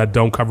people that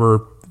don't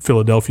cover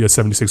Philadelphia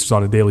 76ers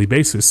on a daily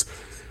basis.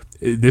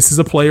 This is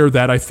a player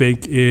that I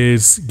think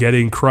is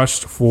getting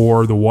crushed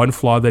for the one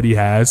flaw that he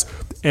has,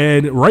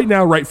 and right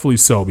now rightfully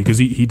so, because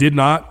he did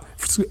not,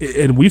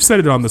 and we've said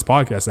it on this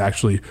podcast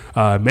actually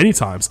many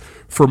times,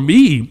 for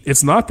me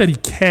it's not that he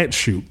can't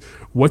shoot.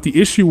 What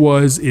the issue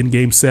was in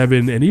Game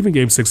 7 and even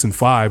Game 6 and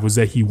 5 was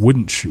that he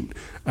wouldn't shoot,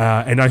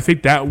 and I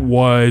think that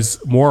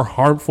was more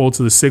harmful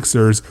to the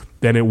Sixers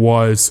than it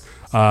was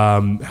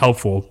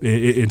helpful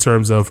in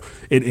terms of,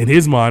 in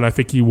his mind, I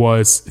think he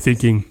was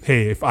thinking,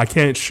 hey, if I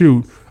can't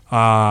shoot,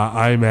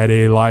 I'm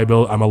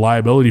a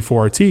liability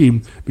for our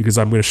team because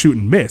I'm going to shoot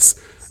and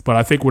miss. But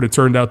I think what it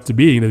turned out to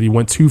be that he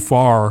went too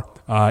far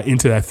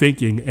into that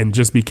thinking and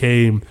just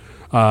became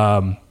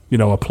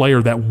a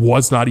player that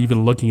was not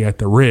even looking at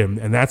the rim,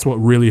 and that's what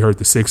really hurt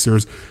the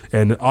Sixers.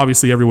 And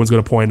obviously everyone's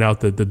going to point out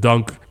that the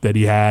dunk that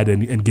he had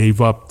and gave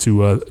up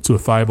to a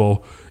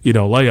Thibault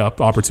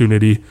layup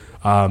opportunity,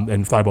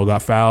 and Thibault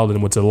got fouled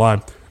and went to the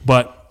line.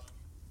 But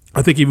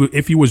I think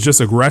if he was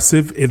just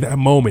aggressive in that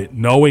moment,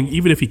 knowing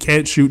even if he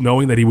can't shoot,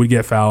 knowing that he would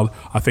get fouled,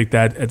 I think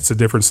that it's a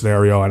different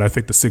scenario, and I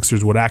think the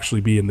Sixers would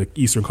actually be in the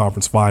Eastern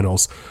Conference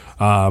Finals.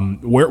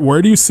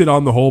 Where do you sit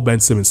on the whole Ben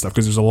Simmons stuff?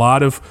 Because there's a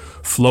lot of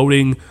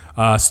floating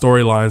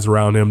storylines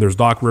around him. There's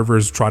Doc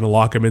Rivers trying to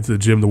lock him into the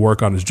gym to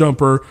work on his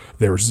jumper.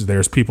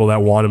 There's people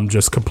that want him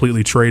just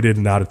completely traded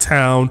and out of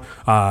town.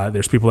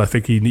 There's people that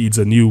think he needs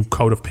a new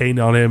coat of paint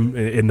on him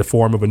in the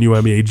form of a new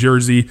NBA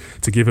jersey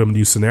to give him a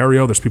new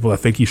scenario. There's people that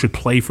think he should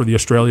play for the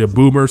Australia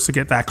Boomers to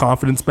get that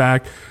confidence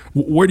back.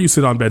 Where do you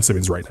sit on Ben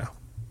Simmons right now?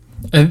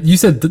 And you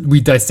said that we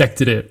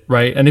dissected it,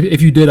 right? And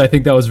if you did, I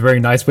think that was a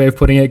very nice way of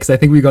putting it, because I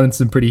think we got into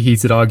some pretty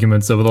heated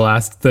arguments over the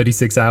last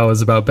 36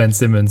 hours about Ben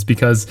Simmons,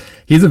 because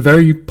he's a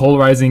very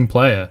polarizing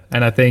player.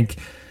 And I think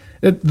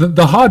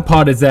the hard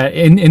part is that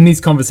in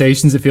these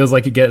conversations, it feels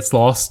like it gets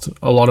lost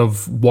a lot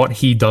of what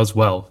he does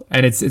well.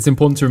 And it's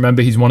important to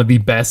remember he's one of the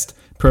best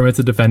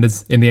perimeter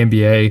defenders in the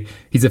NBA.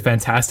 He's a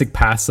fantastic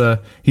passer.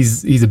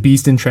 He's a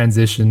beast in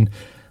transition.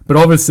 But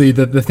obviously,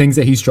 the things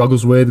that he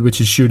struggles with, which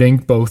is shooting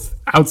both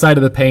outside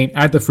of the paint,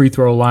 at the free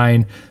throw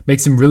line,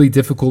 makes him really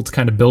difficult to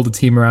kind of build a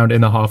team around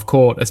in the half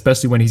court,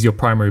 especially when he's your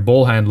primary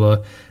ball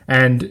handler.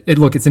 And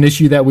it's an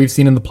issue that we've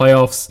seen in the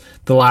playoffs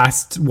the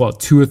last,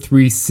 2 or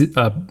 3,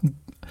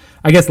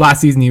 I guess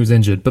last season he was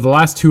injured, but the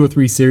last 2 or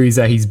 3 series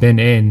that he's been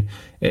in,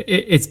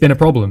 it's been a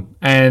problem.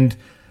 And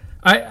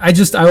I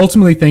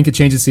ultimately think a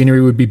change of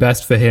scenery would be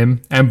best for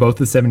him and both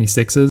the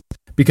 76ers.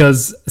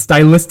 Because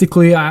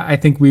stylistically, I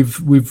think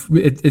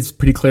it's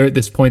pretty clear at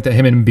this point that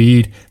him and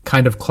Embiid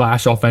kind of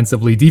clash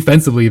offensively.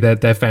 Defensively,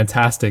 they're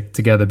fantastic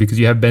together because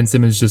you have Ben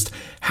Simmons just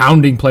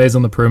hounding players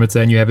on the perimeter,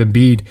 and you have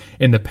Embiid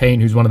in the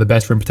paint, who's one of the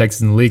best rim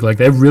protectors in the league. Like,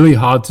 they're really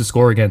hard to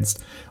score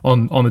against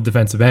on the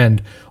defensive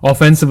end.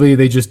 Offensively,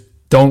 they just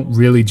don't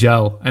really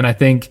gel. And I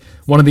think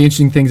one of the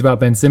interesting things about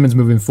Ben Simmons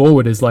moving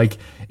forward is like,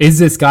 is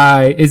this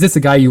a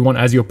guy you want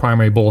as your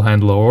primary ball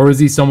handler, or is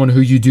he someone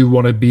who you do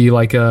want to be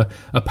like a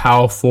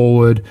power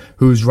forward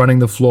who's running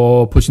the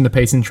floor, pushing the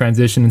pace in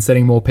transition and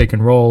setting more pick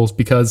and rolls?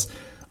 Because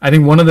I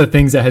think one of the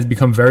things that has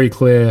become very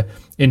clear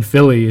in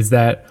Philly is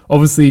that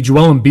obviously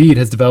Joel Embiid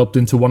has developed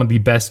into one of the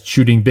best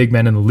shooting big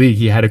men in the league.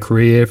 He had a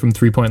career from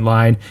three-point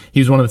line.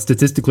 He was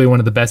statistically one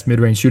of the best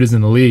mid-range shooters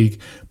in the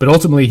league. But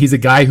ultimately, he's a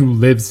guy who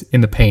lives in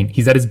the paint.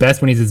 He's at his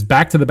best when he's his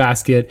back to the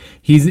basket.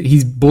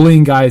 He's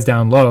bullying guys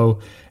down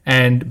low.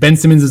 And Ben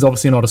Simmons is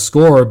obviously not a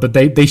scorer, but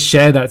they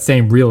share that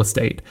same real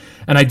estate.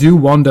 And I do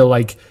wonder,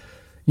 like,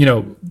 you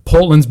know,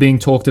 Portland's being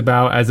talked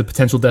about as a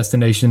potential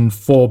destination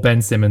for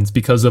Ben Simmons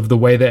because of the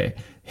way that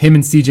him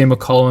and CJ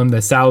McCollum,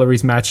 their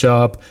salaries match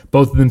up.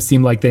 Both of them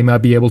seem like they might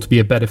be able to be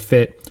a better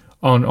fit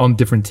on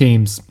different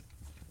teams.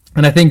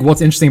 And I think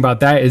what's interesting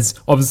about that is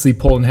obviously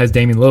Portland has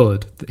Damian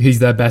Lillard. He's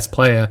their best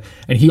player,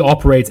 and he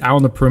operates out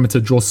on the perimeter,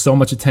 draws so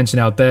much attention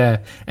out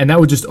there, and that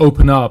would just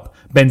open up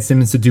Ben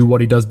Simmons to do what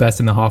he does best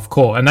in the half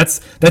court. And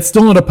that's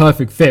still not a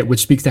perfect fit,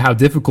 which speaks to how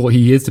difficult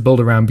he is to build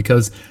around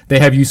because they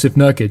have Yusuf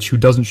Nurkic, who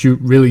doesn't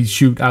really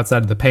shoot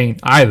outside of the paint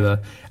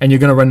either, and you're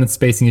going to run into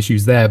spacing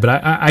issues there.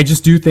 But I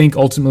just do think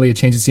ultimately a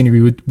change of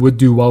scenery would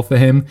do well for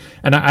him,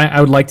 and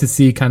I would like to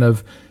see kind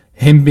of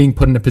him being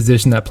put in a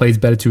position that plays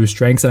better to his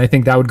strengths. And I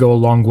think that would go a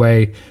long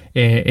way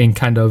in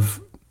kind of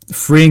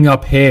freeing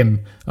up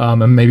him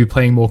and maybe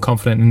playing more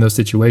confident in those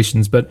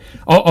situations. But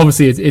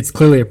obviously it's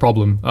clearly a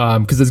problem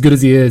because as good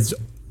as he is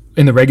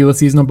in the regular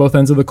season on both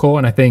ends of the court,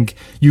 and I think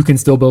you can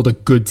still build a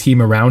good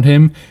team around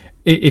him,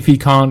 if he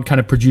can't kind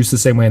of produce the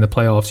same way in the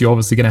playoffs, you're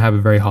obviously going to have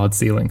a very hard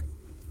ceiling.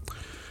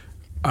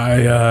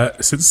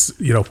 Since,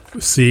 you know,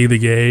 seeing the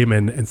game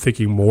and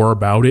thinking more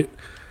about it,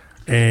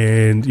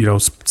 and, you know,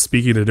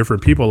 speaking to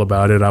different people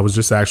about it, I was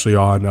just actually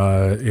on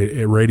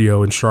a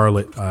radio in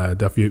Charlotte,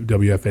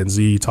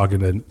 WFNZ,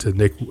 talking to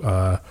Nick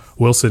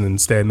Wilson and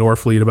Stan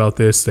Norfleet about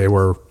this. They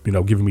were, you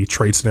know, giving me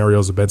trade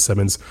scenarios of Ben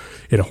Simmons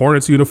in a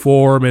Hornets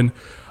uniform. And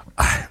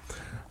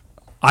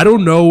I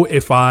don't know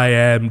if I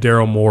am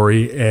Daryl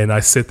Morey and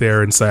I sit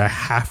there and say I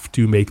have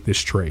to make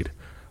this trade.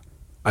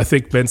 I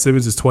think Ben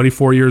Simmons is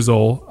 24 years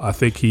old. I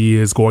think he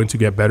is going to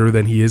get better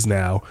than he is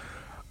now.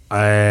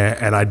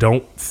 And I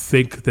don't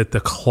think that the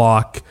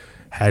clock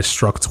has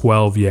struck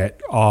 12 yet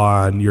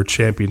on your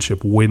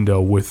championship window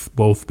with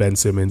both Ben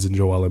Simmons and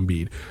Joel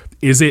Embiid.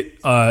 Is it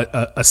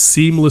a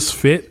seamless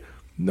fit?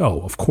 No,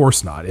 of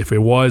course not. If it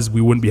was,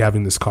 we wouldn't be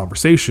having this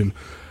conversation.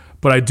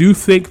 But I do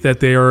think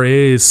that there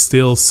is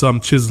still some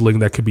chiseling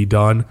that could be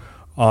done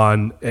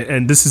on,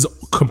 and this is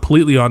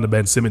completely on the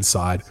Ben Simmons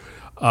side,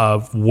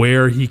 of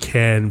where he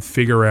can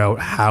figure out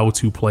how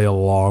to play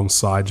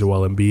alongside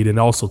Joel Embiid and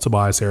also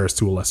Tobias Harris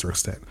to a lesser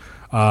extent.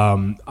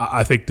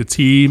 I think the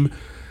team,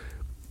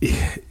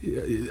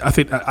 I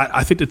think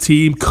the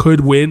team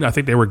could win. I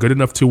think they were good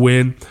enough to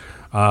win,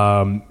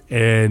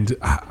 and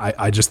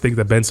I just think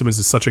that Ben Simmons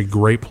is such a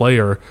great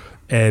player,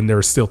 and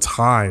there's still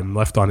time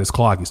left on his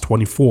clock. He's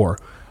 24.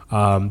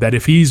 That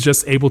if he's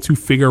just able to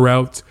figure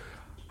out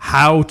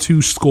how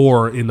to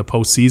score in the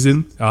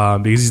postseason,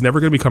 because he's never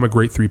going to become a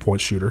great three-point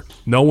shooter.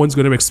 No one's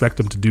going to expect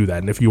him to do that.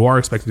 And if you are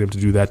expecting him to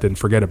do that, then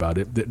forget about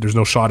it. There's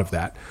no shot of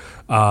that.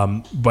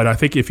 But I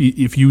think if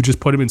you just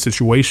put him in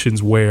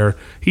situations where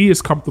he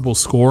is comfortable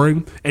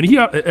scoring, and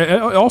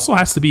it also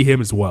has to be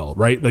him as well,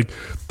 right? Like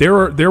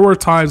there were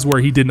times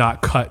where he did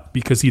not cut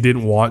because he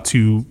didn't want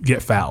to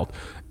get fouled.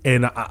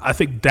 And I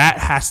think that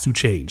has to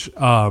change.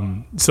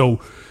 So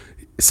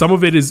some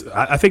of it is,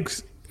 I think,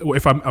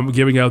 if I'm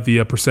giving out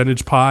the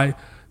percentage pie,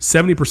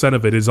 70%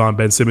 of it is on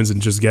Ben Simmons and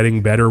just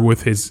getting better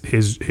with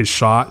his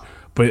shot.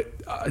 But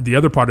the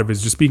other part of it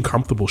is just being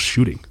comfortable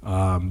shooting.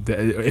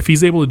 If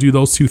he's able to do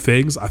those two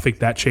things, I think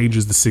that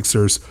changes the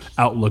Sixers'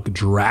 outlook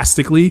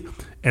drastically,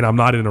 and I'm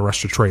not in a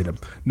rush to trade him.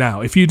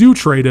 Now, if you do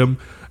trade him,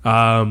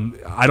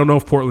 I don't know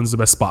if Portland's the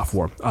best spot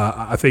for him.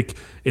 I think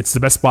it's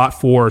the best spot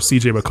for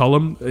CJ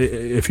McCollum.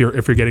 If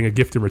you're getting a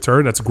gift in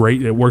return, that's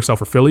great. It works out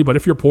for Philly. But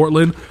if you're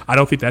Portland, I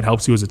don't think that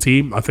helps you as a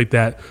team. I think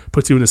that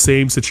puts you in the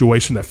same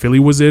situation that Philly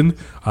was in,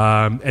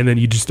 and then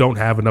you just don't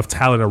have enough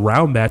talent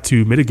around that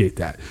to mitigate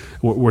that.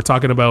 We're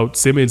talking about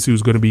Simmons,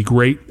 who's going to be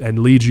great and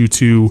lead you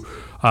to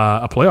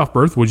a playoff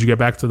berth. Would you get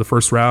back to the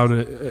first round?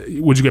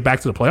 Would you get back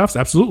to the playoffs?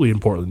 Absolutely,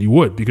 in Portland, you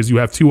would, because you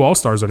have two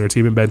All-Stars on your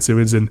team in Ben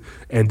Simmons and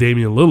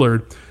Damian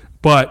Lillard.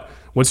 But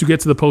once you get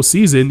to the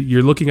postseason,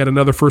 you're looking at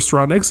another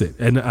first-round exit.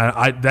 And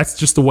that's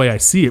just the way I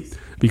see it,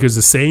 because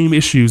the same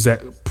issues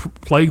that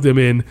plagued them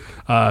in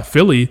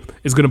Philly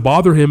is going to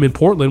bother him in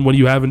Portland when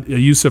you have a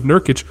Jusuf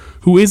Nurkic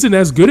who isn't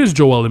as good as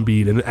Joel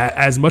Embiid and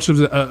as much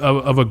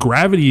of a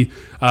gravity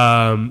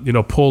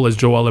pull as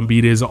Joel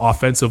Embiid is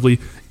offensively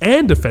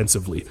and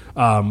defensively.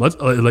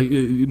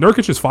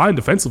 Nurkic is fine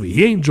defensively.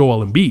 He ain't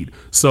Joel Embiid.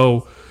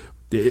 So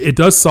it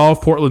does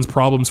solve Portland's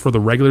problems for the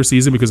regular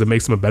season because it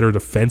makes them a better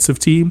defensive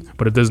team,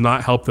 but it does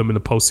not help them in the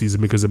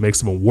postseason because it makes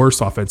them a worse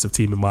offensive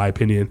team, in my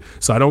opinion.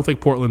 So I don't think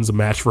Portland's a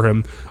match for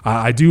him.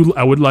 I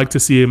would like to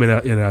see him in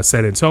a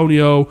San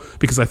Antonio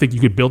because I think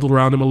you could build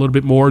around him a little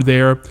bit more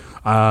there.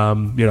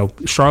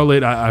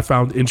 Charlotte I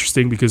found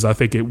interesting because I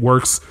think it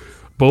works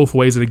both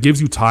ways, and it gives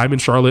you time in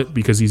Charlotte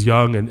because he's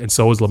young, and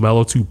so is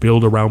LaMelo, to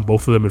build around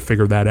both of them and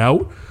figure that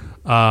out.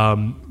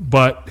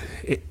 But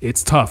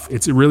it's tough.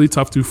 It's really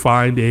tough to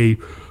find a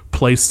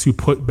place to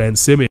put Ben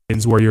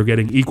Simmons where you're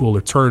getting equal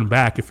or turn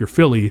back if you're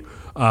Philly.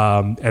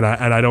 And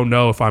I don't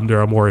know if I'm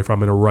Daryl Morey, if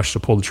I'm in a rush to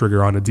pull the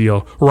trigger on a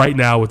deal right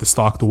now with the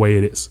stock the way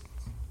it is.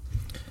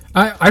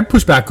 I'd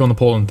push back on the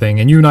Portland thing,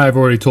 and you and I have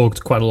already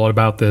talked quite a lot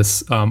about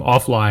this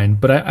offline,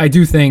 but I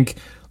do think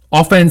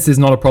offense is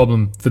not a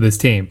problem for this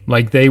team.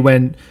 Like, they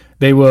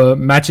were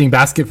matching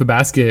basket for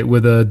basket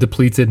with a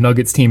depleted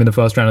Nuggets team in the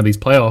first round of these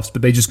playoffs,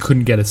 but they just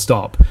couldn't get a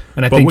stop.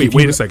 And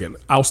wait a second.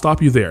 I'll stop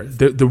you there.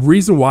 The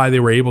reason why they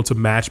were able to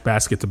match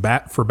basket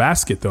for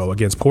basket, though,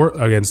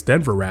 against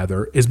Denver,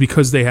 rather, is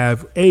because they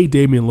have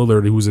Damian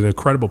Lillard, who's an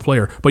incredible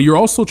player, but you're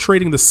also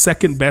trading the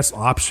second best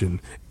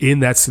option in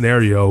that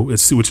scenario,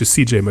 which is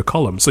CJ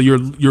McCollum. So you're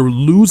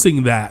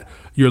losing that.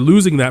 You're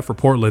losing that for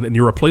Portland, and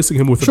you're replacing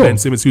him with a Ben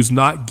Simmons who's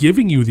not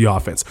giving you the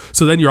offense.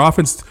 So then your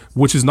offense,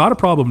 which is not a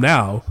problem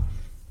now,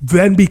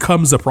 then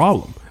becomes a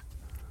problem.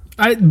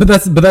 But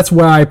that's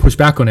where I push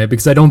back on it,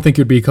 because I don't think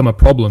it would become a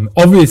problem.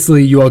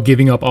 Obviously, you are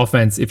giving up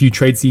offense if you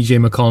trade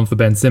CJ McCollum for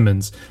Ben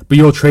Simmons, but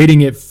you're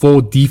trading it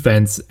for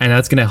defense, and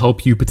that's going to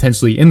help you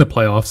potentially in the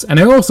playoffs.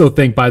 And I also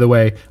think, by the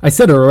way, I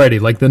said it already,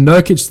 like the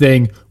Nurkic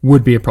thing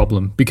would be a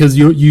problem because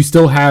you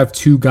still have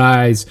two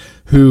guys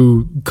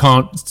who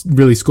can't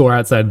really score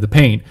outside of the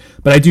paint.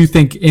 But I do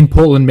think in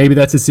Portland, maybe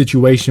that's a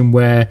situation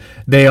where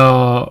they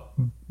are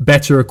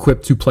better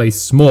equipped to play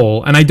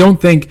small. And I don't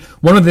think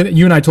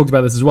you and I talked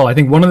about this as well. I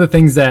think one of the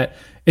things that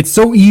it's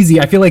so easy,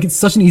 I feel like it's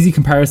such an easy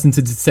comparison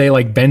to say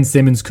like Ben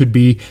Simmons could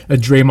be a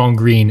Draymond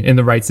Green in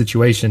the right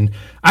situation.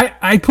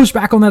 I push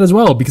back on that as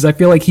well because I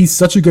feel like he's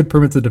such a good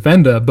perimeter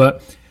defender,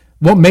 but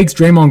what makes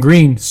Draymond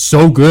Green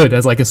so good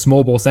as like a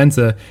small ball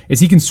center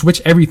is he can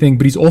switch everything,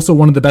 but he's also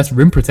one of the best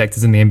rim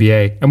protectors in the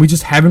NBA. And we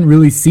just haven't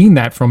really seen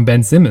that from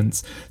Ben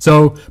Simmons.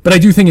 So, but I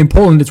do think in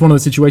Portland, it's one of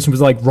those situations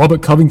where like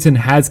Robert Covington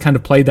has kind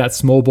of played that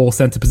small ball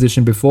center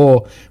position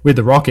before with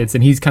the Rockets,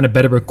 and he's kind of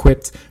better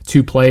equipped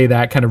to play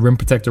that kind of rim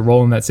protector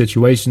role in that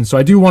situation. So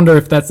I do wonder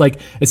if that's like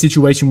a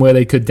situation where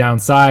they could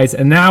downsize.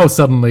 And now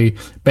suddenly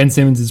Ben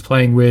Simmons is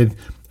playing with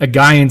a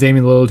guy in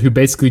Damian Lillard who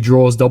basically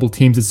draws double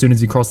teams as soon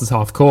as he crosses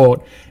half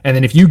court. And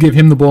then if you give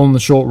him the ball in the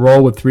short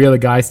roll with three other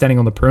guys standing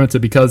on the perimeter,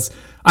 because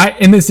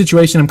in this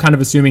situation, I'm kind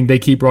of assuming they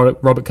keep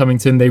Robert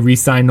Covington, they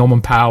re-sign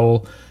Norman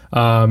Powell,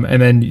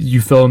 and then you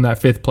fill in that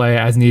fifth player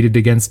as needed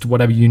against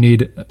whatever you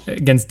need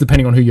against,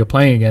 depending on who you're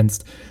playing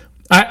against.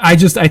 I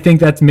think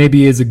that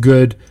maybe is a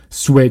good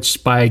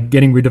switch by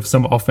getting rid of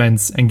some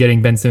offense and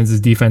getting Ben Simmons'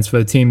 defense for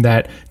a team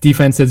that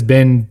defense has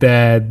been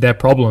their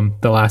problem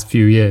the last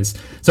few years.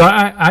 So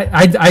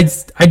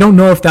I don't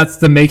know if that's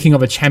the making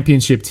of a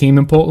championship team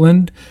in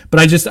Portland, but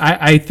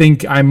I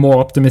think I'm more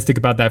optimistic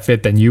about that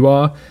fit than you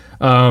are.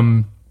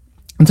 In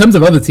terms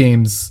of other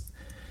teams,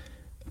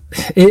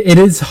 it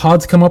is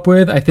hard to come up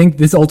with. I think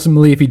this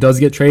ultimately, if he does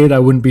get traded, I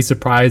wouldn't be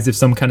surprised if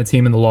some kind of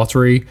team in the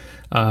lottery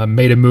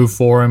made a move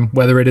for him,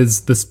 whether it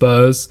is the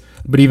Spurs,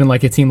 but even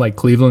like a team like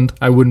Cleveland,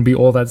 I wouldn't be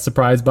all that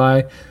surprised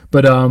by.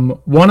 But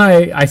one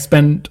I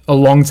spent a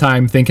long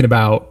time thinking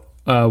about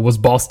was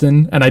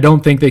Boston, and I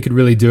don't think they could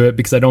really do it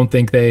because I don't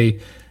think they're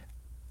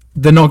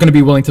not going to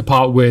be willing to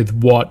part with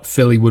what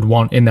Philly would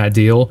want in that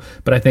deal.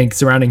 But I think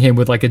surrounding him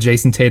with like a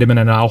Jason Tatum and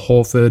an Al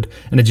Horford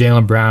and a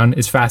Jaylen Brown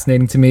is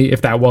fascinating to me,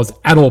 if that was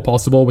at all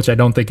possible, which I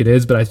don't think it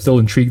is, but I'm still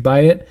intrigued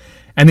by it.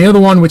 And the other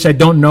one, which I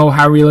don't know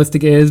how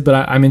realistic it is,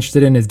 but I'm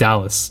interested in, is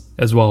Dallas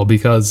as well,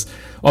 because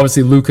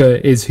obviously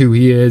Luka is who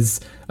he is,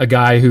 a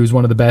guy who's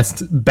one of the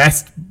best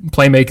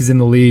playmakers in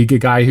the league, a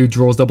guy who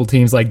draws double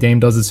teams like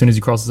Dame does as soon as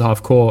he crosses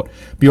half court.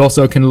 But you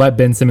also can let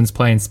Ben Simmons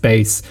play in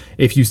space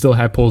if you still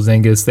have Paul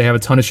Zingis. They have a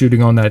ton of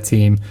shooting on that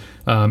team.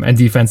 And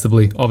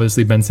defensively,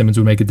 obviously, Ben Simmons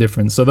would make a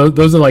difference. So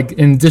those are like,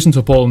 in addition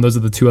to Portland, those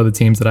are the two other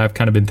teams that I've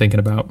kind of been thinking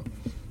about.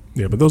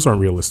 Yeah, but those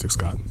aren't realistic,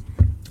 Scott.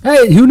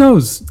 Hey, who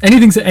knows?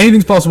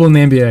 Anything's possible in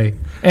the NBA.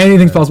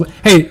 Anything's possible.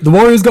 Hey, the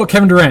Warriors got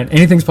Kevin Durant.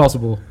 Anything's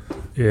possible.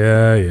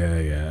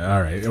 Yeah.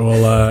 All right.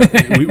 Well,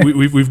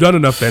 we've done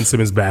enough Ben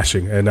Simmons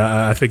bashing, and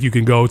I think you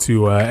can go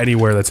to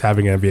anywhere that's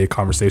having NBA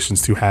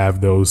conversations to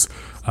have those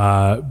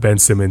Ben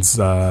Simmons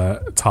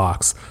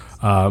talks.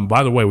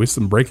 By the way, we have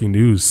some breaking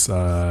news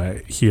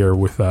here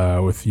with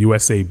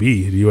USAB,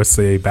 the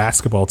USA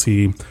basketball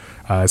team.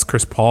 As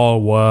Chris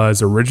Paul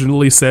was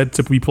originally said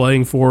to be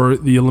playing for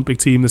the Olympic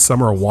team this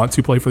summer, or want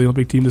to play for the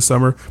Olympic team this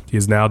summer, he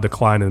has now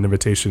declined an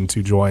invitation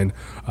to join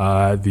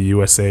the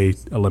USA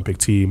Olympic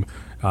team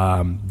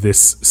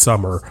this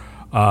summer.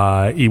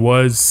 He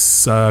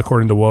was,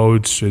 according to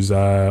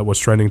Woj, was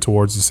trending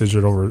towards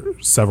decision over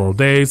several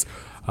days.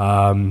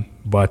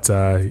 But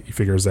he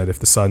figures that if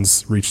the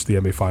Suns reach the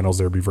NBA Finals,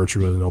 there would be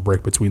virtually no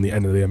break between the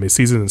end of the NBA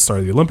season and the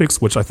start of the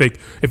Olympics, which I think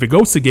if it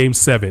goes to Game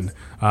 7,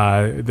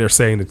 they're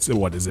saying it's,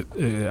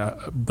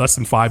 less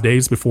than 5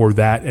 days before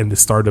that and the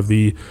start of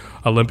the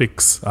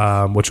Olympics,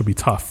 which will be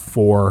tough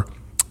for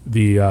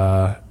the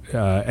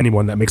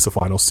anyone that makes the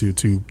finals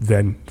to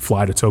then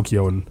fly to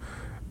Tokyo and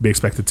be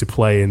expected to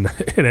play in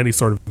any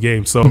sort of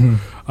game. So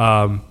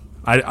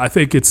I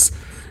think it's,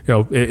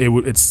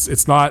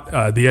 it's not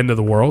the end of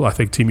the world. I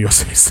think Team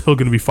USA is still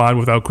going to be fine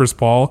without Chris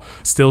Paul.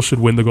 Still should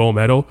win the gold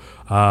medal,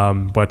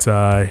 but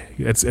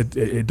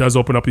it does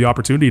open up the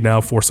opportunity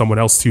now for someone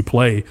else to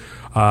play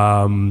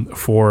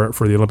for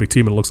the Olympic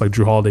team. And it looks like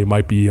Jrue Holiday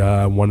might be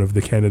one of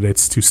the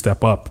candidates to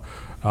step up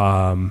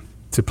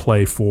to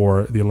play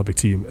for the Olympic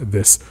team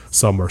this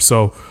summer.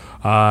 So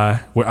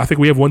I think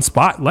we have one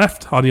spot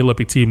left on the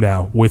Olympic team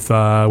now with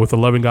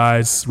 11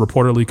 guys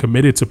reportedly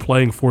committed to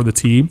playing for the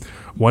team.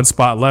 One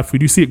spot left. Who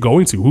do you see it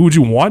going to? Who would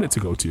you want it to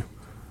go to?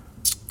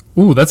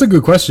 Ooh, that's a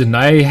good question.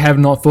 I have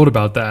not thought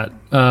about that.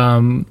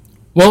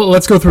 Well,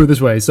 let's go through it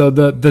this way. So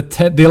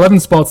the 11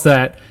 spots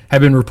that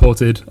have been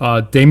reported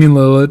are Damian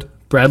Lillard,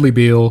 Bradley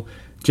Beal,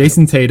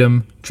 Jason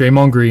Tatum,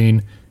 Draymond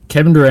Green,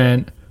 Kevin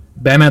Durant,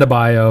 Bam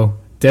Adebayo,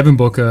 Devin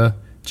Booker,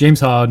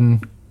 James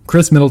Harden,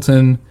 Chris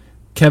Middleton,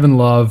 Kevin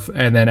Love,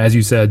 and then, as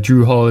you said,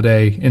 Jrue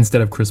Holiday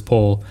instead of Chris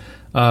Paul.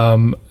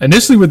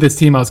 Initially with this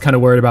team, I was kind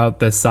of worried about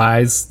their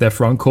size, their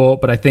front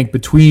court, but I think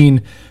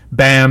between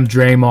Bam,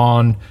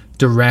 Draymond,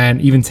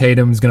 Durant, even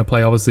Tatum is going to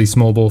play obviously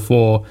small ball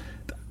 4.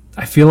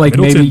 I feel like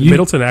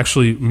Middleton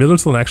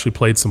actually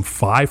played some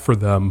 5 for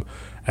them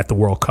at the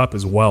World Cup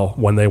as well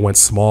when they went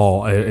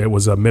small. It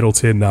was a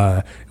Middleton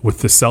with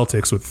the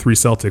Celtics, with 3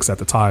 Celtics at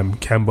the time,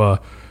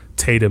 Kemba,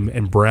 Tatum,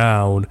 and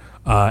Brown.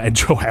 And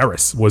Joe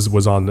Harris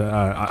was on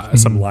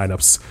some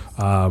lineups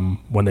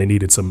when they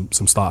needed some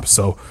stops.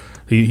 So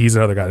he's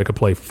another guy that could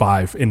play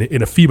 5 in a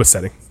FIBA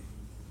setting.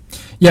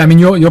 Yeah, I mean,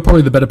 you're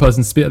probably the better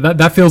person to speak.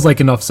 That feels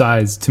like enough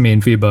size to me in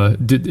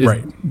FIBA.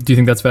 Right. Do you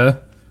think that's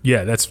fair?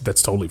 Yeah, that's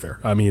totally fair.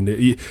 I mean,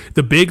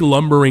 the big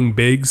lumbering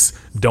bigs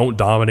don't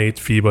dominate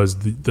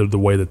FIBA the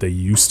way that they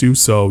used to.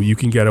 So you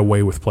can get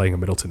away with playing a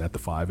Middleton at the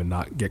 5 and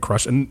not get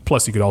crushed. And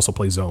plus, you could also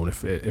play zone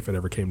if it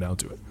ever came down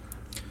to it.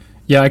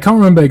 Yeah, I can't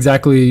remember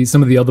exactly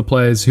some of the other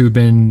players who've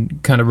been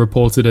kind of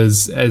reported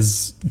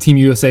as Team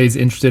USA is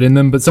interested in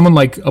them, but someone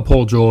like a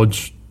Paul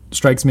George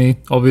strikes me.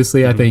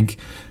 Obviously, I think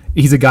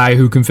he's a guy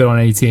who can fit on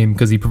any team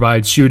because he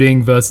provides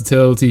shooting,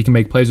 versatility, he can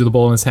make plays with the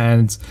ball in his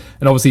hands,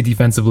 and obviously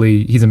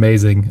defensively, he's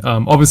amazing.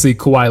 Obviously,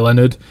 Kawhi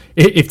Leonard,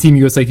 if Team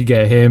USA could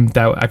get him,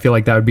 I feel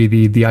like that would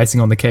be the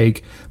icing on the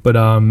cake, but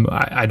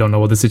I don't know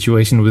what the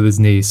situation with his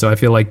knee, so I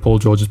feel like Paul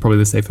George is probably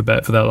the safer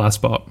bet for that last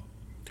spot.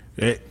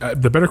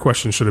 The better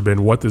question should have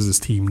been, what does this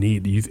team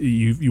need?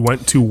 You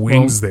went 2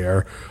 wings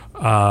there.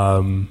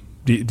 Do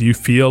you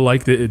feel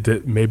like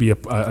that maybe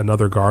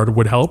another guard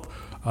would help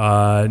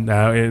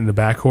now in the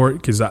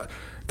backcourt?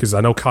 Because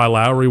I know Kyle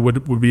Lowry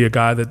would be a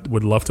guy that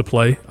would love to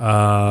play,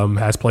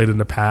 has played in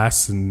the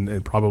past,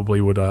 and probably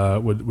would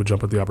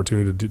jump at the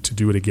opportunity to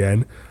do it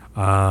again.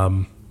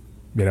 Fred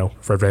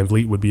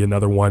VanVleet would be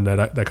another one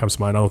that comes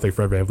to mind. I don't think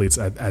Fred VanVleet's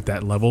at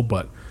that level,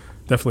 but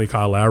definitely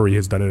Kyle Lowry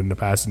has done it in the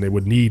past, and they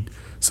would need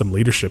some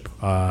leadership,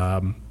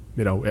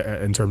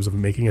 in terms of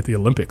making it the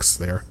Olympics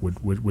there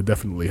would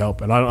definitely help.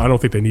 And I don't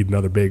think they need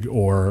another big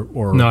or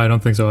no, I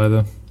don't think so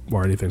either.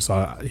 Or anything.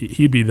 So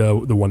he'd be the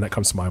one that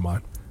comes to my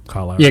mind,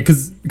 Kyle Lowry. Yeah,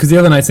 because the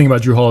other nice thing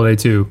about Jrue Holiday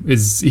too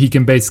is he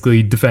can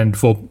basically defend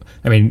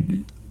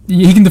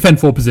he can defend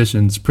 4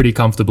 positions pretty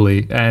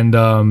comfortably,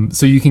 and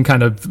so you can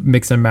kind of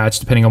mix and match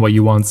depending on what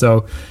you want.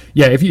 So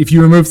yeah, if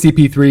you remove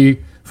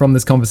CP3 from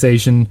this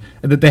conversation,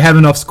 that they have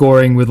enough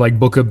scoring with like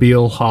Booker,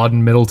 Beal,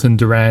 Harden, Middleton,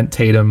 Durant,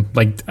 Tatum.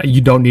 Like, you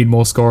don't need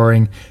more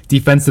scoring.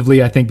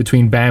 Defensively, I think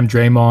between Bam,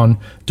 Draymond,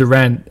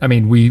 Durant, I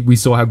mean, we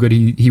saw how good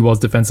he was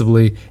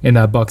defensively in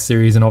that Bucks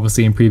series and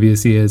obviously in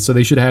previous years. So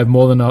they should have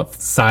more than enough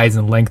size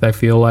and length, I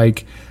feel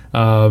like.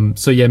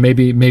 So yeah,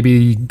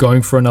 maybe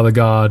going for another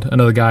guard,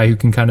 another guy who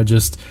can kind of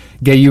just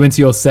get you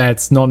into your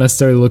sets, not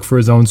necessarily look for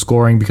his own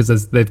scoring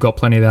because they've got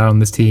plenty of that on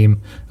this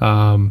team.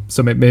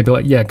 So maybe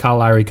Kyle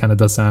Lowry kind of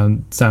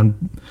doesn't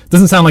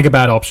sound like a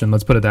bad option.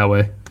 Let's put it that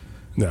way.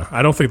 No,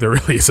 I don't think there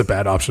really is a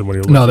bad option when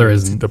you're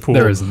looking at the pool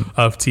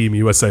of Team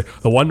USA.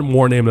 The one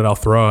more name that I'll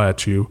throw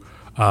at you,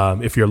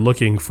 if you're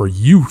looking for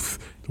youth,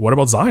 what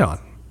about Zion?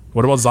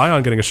 What about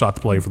Zion getting a shot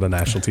to play for the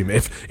national team?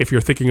 If you're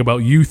thinking about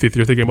youth, if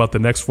you're thinking about the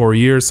next 4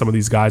 years, some of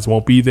these guys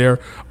won't be there,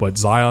 but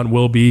Zion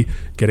will be,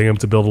 getting him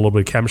to build a little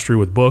bit of chemistry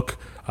with Book.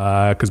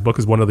 because Book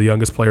is one of the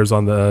youngest players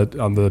on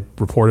the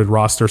reported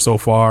roster so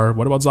far.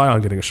 What about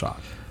Zion getting a shot?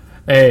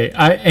 Hey,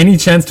 any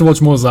chance to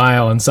watch more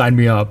Zion, sign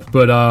me up.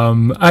 But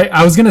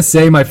I was going to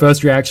say my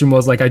first reaction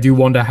was like, I do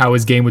wonder how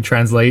his game would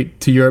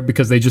translate to Europe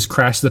because they just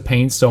crash the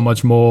paint so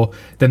much more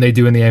than they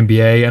do in the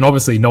NBA. And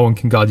obviously no one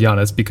can guard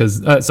Giannis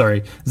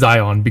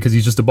Zion, because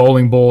he's just a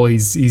bowling ball.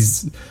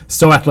 He's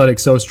so athletic,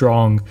 so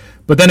strong.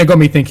 But then it got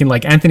me thinking,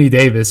 like, Anthony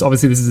Davis,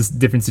 obviously this is a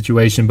different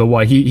situation,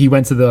 but he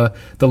went to the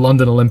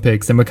London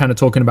Olympics, and we're kind of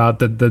talking about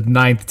the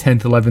 9th,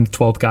 10th, 11th,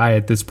 12th guy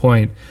at this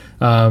point.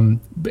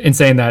 In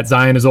saying that,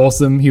 Zion is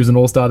awesome. He was an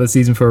all-star this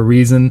season for a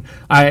reason.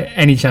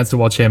 Any chance to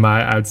watch him,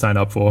 I would sign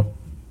up for.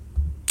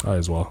 I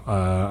as well.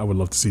 I would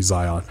love to see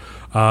Zion.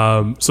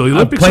 So the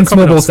Olympics playing are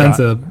coming small ball up, Scott.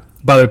 center.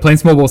 By the way, playing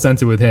small ball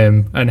center with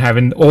him and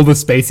having all the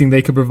spacing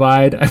they could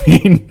provide. I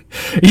mean,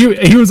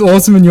 he was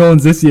awesome in New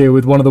Orleans this year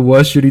with one of the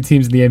worst shooting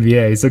teams in the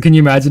NBA. So can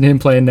you imagine him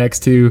playing next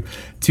to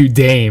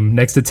Dame,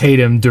 next to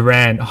Tatum,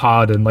 Durant,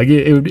 Harden? Like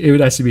it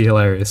would actually be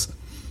hilarious.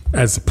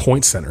 As a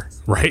point center,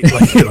 right?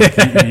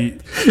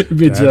 It'd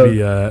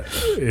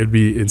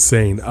be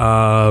insane.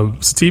 So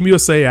Team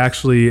USA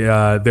actually,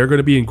 they're going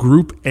to be in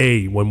Group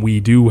A when we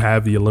do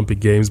have the Olympic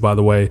Games. By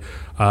the way,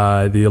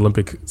 the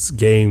Olympic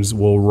Games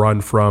will run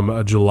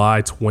from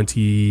July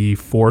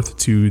 24th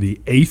to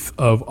the 8th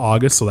of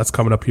August. So that's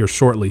coming up here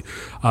shortly.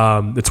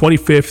 The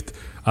 25th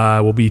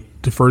will be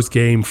the first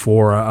game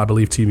for, I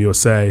believe, Team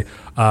USA.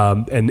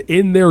 And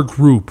in their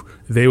group,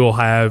 they will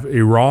have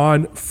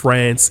Iran,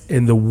 France,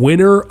 and the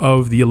winner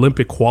of the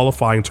Olympic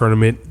qualifying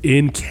tournament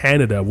in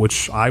Canada,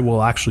 which I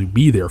will actually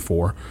be there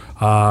for.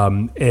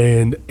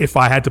 And if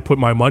I had to put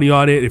my money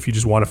on it, if you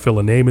just want to fill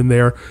a name in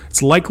there,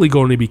 it's likely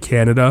going to be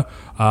Canada.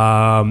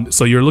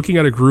 So you're looking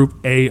at a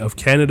Group A of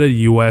Canada,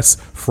 US,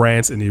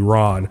 France, and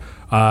Iran.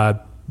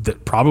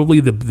 Probably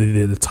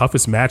the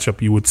toughest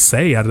matchup you would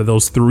say out of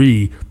those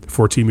three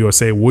for Team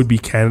USA would be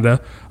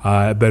Canada,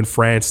 then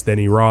France, then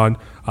Iran.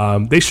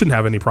 They shouldn't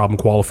have any problem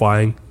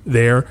qualifying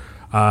there,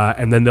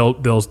 and then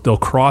they'll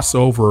cross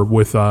over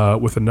with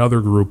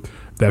another group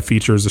that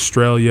features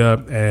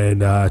Australia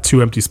and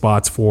 2 empty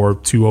spots for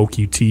 2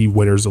 OQT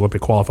winners,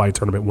 Olympic qualifying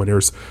tournament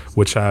winners,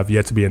 which have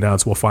yet to be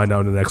announced. We'll find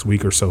out in the next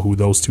week or so who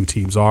those 2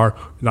 teams are.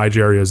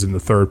 Nigeria is in the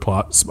third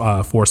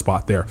 4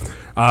 spot there.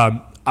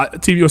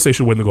 Team USA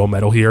should win the gold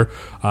medal here.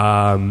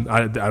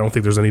 I don't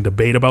think there's any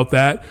debate about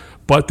that,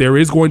 but there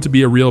is going to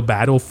be a real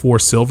battle for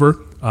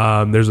silver.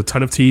 There's a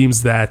ton of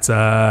teams that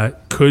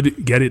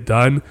could get it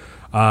done.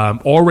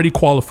 Already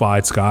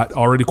qualified, Scott.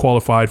 Already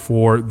qualified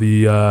for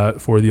the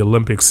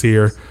Olympics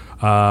here.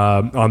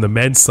 On the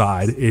men's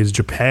side is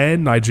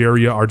Japan,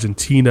 Nigeria,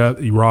 Argentina,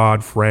 Iran,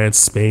 France,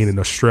 Spain, and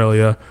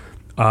Australia.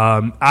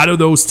 Out of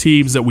those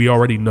teams that we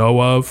already know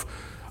of,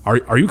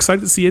 are you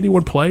excited to see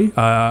anyone play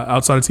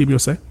outside of Team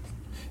USA?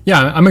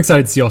 Yeah, I'm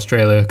excited to see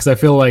Australia because I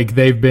feel like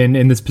they've been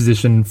in this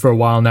position for a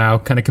while now,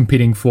 kind of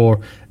competing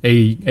for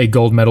a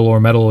gold medal or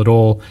a medal at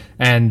all.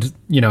 And,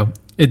 you know,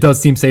 it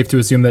does seem safe to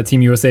assume that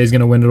Team USA is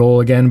going to win it all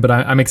again. But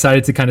I'm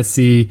excited to kind of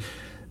see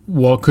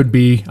what could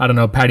be, I don't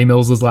know, Patty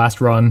Mills' last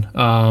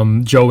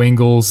run, Joe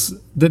Ingles.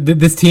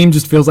 This team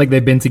just feels like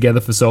they've been together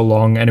for so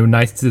long, and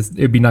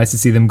it'd be nice to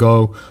see them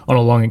go on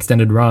a long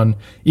extended run,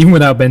 even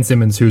without Ben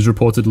Simmons, who's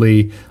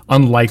reportedly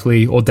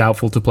unlikely or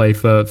doubtful to play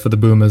for the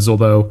Boomers.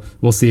 Although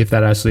we'll see if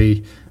that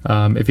actually,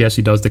 if he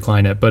actually does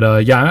decline it.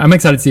 But yeah, I'm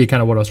excited to see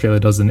kind of what Australia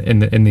does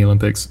in the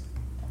Olympics.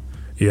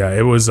 Yeah,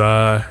 it was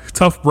a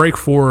tough break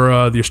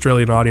for the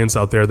Australian audience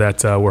out there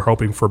that were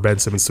hoping for Ben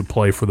Simmons to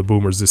play for the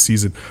Boomers this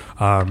season.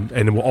 And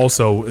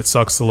it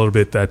sucks a little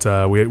bit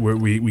that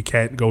we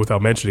can't go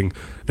without mentioning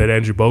that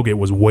Andrew Bogut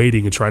was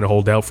waiting and trying to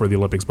hold out for the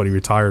Olympics, but he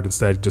retired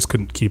instead. Just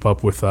couldn't keep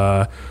up with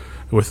the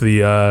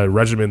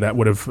regimen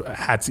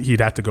that he'd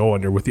have to go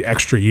under with the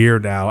extra year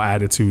now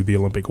added to the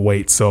Olympic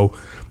weight. So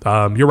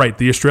you're right.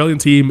 The Australian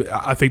team,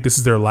 I think this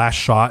is their last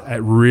shot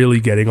at really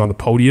getting on the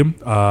podium,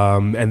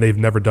 and they've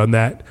never done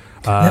that.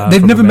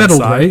 They've never medaled,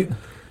 right?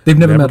 They've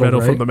never medaled,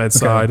 right? From the men's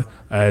side.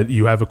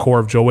 You have a core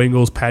of Joe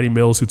Ingles, Patty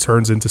Mills, who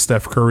turns into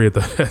Steph Curry at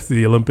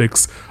the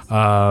Olympics,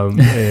 and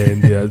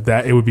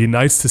that it would be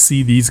nice to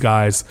see these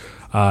guys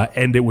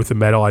end it with a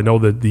medal. I know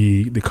that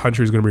the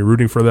country is going to be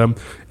rooting for them,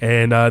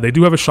 and they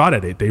do have a shot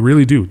at it. They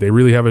really do. They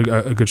really have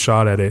a good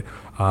shot at it.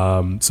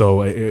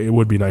 So it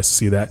would be nice to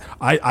see that.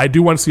 I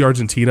do want to see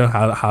Argentina,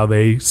 how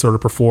they sort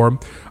of perform.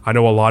 I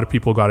know a lot of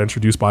people got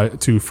introduced to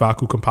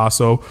Facu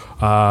Campazzo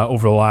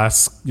over the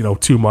last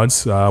 2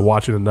 months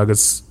watching the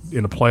Nuggets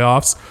in the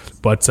playoffs,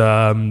 but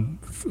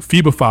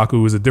FIBA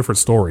Facu is a different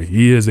story.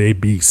 He is a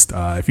beast.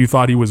 If you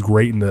thought he was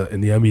great in the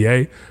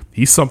NBA,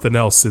 he's something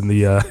else in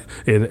the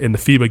in the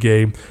FIBA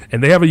game.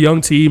 And they have a young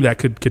team that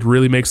could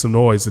really make some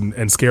noise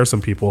and scare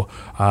some people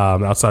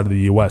outside of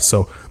the U.S.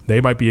 So they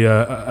might be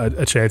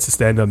a chance to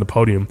stand on the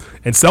podium.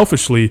 And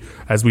selfishly,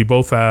 as we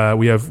both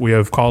we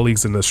have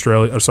colleagues in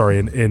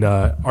in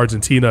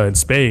Argentina and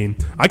Spain,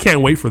 I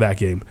can't wait for that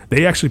game.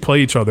 They actually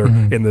play each other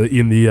in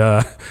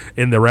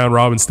the round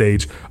robin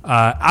stage.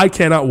 I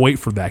cannot wait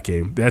for that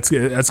game. That's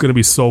going to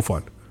be so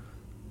fun.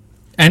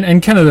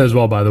 And Canada as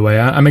well, by the way.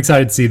 I'm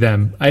excited to see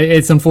them.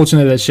 It's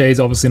unfortunate that Shea's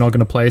obviously not going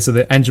to play,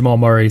 and Jamal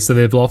Murray, so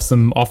they've lost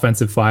some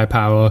offensive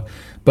firepower.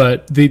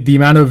 But the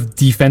amount of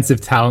defensive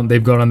talent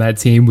they've got on that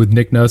team with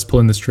Nick Nurse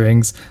pulling the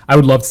strings, I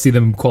would love to see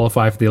them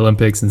qualify for the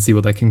Olympics and see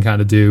what they can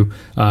kind of do,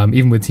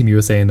 even with Team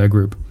USA in their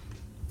group.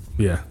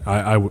 Yeah,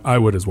 I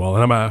would as well.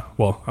 And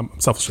I'm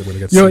selfishly going to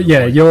get to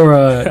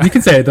you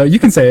can say it though. You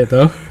can say it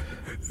though.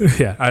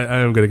 Yeah, I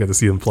am going to get to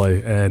see them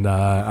play, and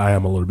I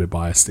am a little bit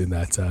biased in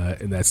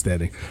that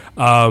standing.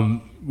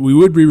 We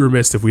would be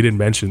remiss if we didn't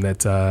mention that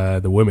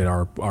the women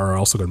are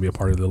also going to be a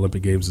part of the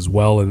Olympic Games as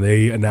well, and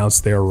they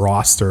announced their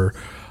roster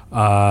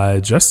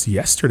just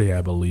yesterday,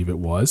 I believe it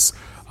was.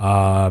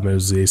 It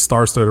was a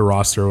star-studded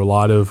roster, a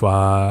lot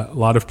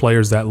of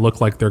players that look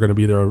like it's going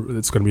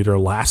to be their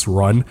last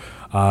run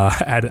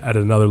at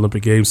another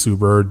Olympic Games. Sue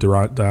Bird,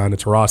 Diana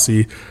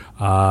Taurasi,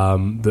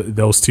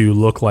 those two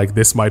look like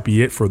this might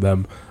be it for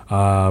them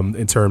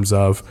in terms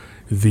of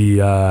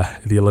the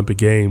Olympic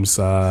Games.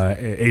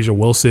 Asia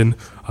Wilson,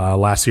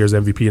 last year's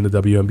MVP in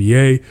the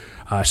WNBA,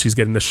 she's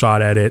getting a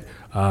shot at it.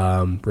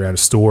 Brianna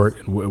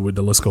Stewart, and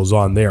the list goes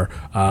on there.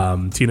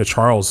 Tina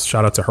Charles,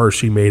 shout out to her.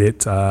 She made it,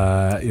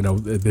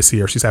 this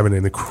year. She's having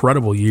an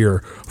incredible year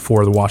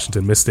for the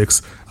Washington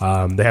Mystics.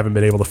 They haven't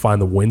been able to find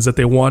the wins that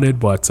they wanted,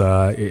 but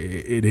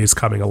it is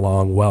coming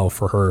along well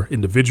for her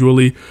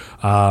individually.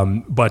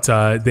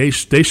 But they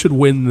should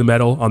win the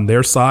medal on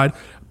their side.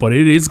 But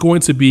it is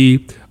going to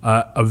be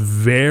a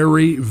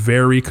very,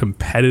 very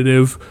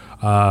competitive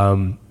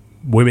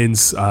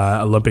women's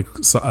Olympic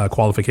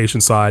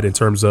qualification side in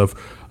terms of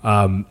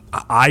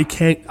I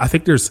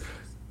think there's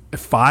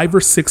 5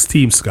 or 6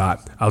 teams,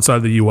 Scott, outside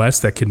of the U.S.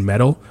 that can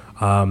medal.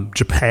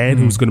 Japan,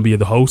 who's going to be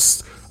the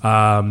host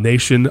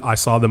nation, I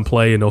saw them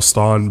play in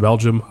Ostend,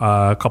 Belgium,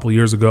 a couple of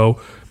years ago.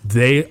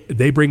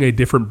 They bring a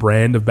different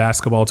brand of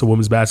basketball to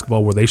women's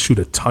basketball where they shoot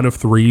a ton of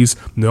threes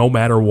no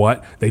matter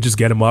what. They just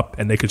get them up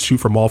and they can shoot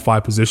from all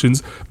 5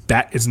 positions.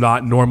 That is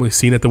not normally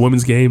seen at the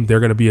women's game.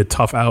 They're going to be a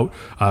tough out.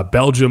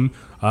 Belgium,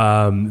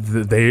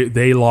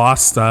 they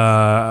lost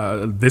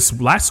this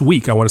last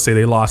week. I want to say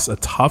they lost a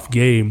tough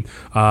game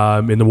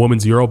in the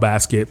women's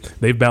Eurobasket.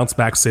 They've bounced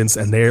back since,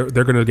 and they're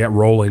going to get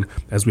rolling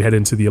as we head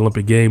into the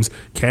Olympic Games.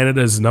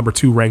 Canada is number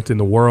 2 ranked in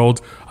the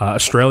world.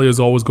 Australia is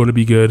always going to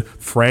be good.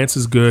 France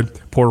is good.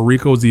 Puerto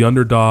Rico is the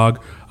underdog.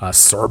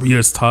 Serbia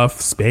is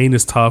tough. Spain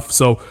is tough.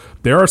 So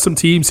there are some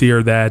teams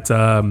here that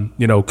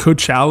could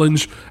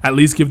challenge, at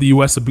least give the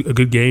U.S. a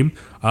good game.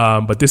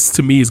 But this,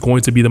 to me, is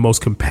going to be the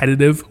most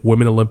competitive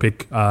women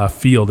Olympic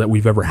field that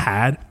we've ever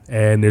had.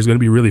 And there's going to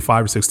be really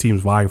 5 or 6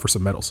 teams vying for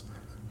some medals.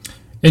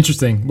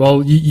 Interesting.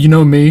 Well, you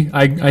know me.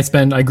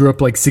 I grew up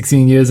like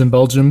 16 years in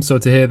Belgium. So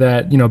to hear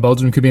that,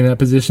 Belgium could be in that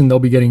position, I'll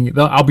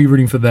be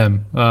rooting for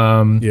them.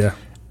 Yeah.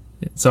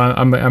 So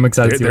I'm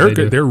excited to see what they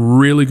do. They're a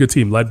really good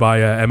team led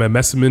by Emma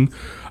Messiman,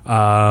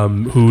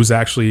 who's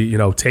actually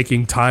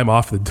taking time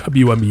off the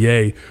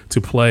WNBA to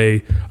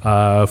play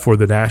for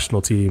the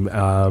national team.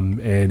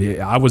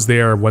 And I was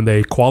there when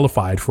they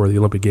qualified for the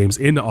Olympic Games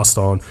in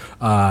Ostend,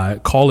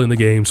 calling the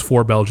games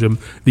for Belgium.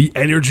 The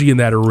energy in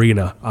that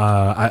arena,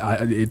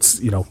 it's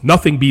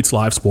nothing beats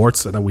live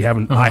sports. And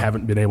I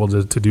haven't been able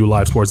to do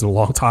live sports in a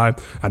long time.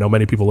 I know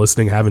many people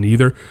listening haven't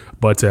either.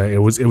 But it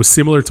was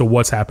similar to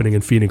what's happening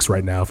in Phoenix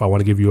right now. If I want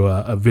to give you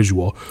a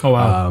visual, oh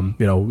wow,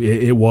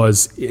 it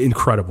was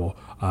incredible.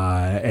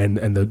 And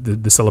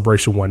the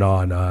celebration went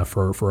on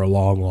for a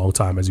long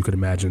time, as you could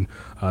imagine.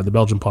 The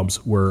Belgian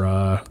pubs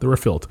were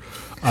filled.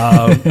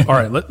 All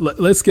right,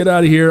 let's get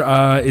out of here.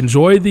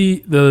 Enjoy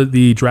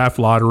the draft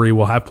lottery.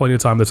 We'll have plenty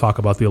of time to talk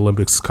about the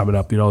Olympics coming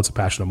up. It's a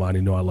passion of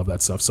mine. I love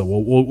that stuff. So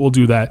we'll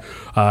do that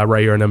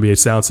right here on NBA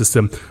Sound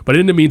System. But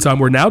in the meantime,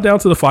 we're now down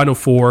to the Final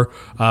 4.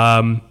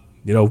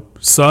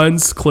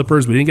 Suns,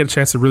 Clippers, we didn't get a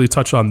chance to really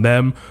touch on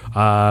them,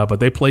 but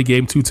they play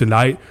game 2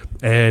 tonight.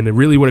 And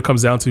really what it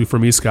comes down to for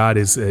me, Scott,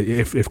 is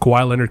if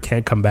Kawhi Leonard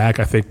can't come back,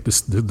 I think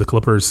the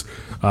Clippers,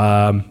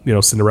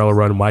 Cinderella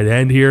run might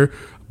end here.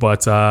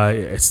 But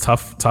it's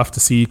tough to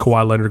see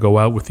Kawhi Leonard go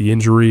out with the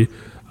injury.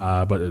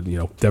 But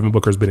Devin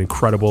Booker's been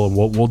incredible, and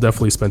we'll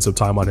definitely spend some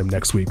time on him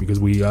next week because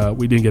we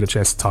didn't get a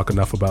chance to talk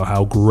enough about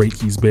how great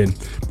he's been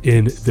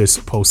in this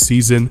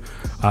postseason.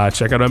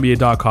 Check out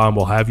NBA.com.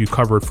 We'll have you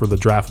covered for the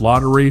draft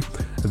lottery,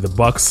 the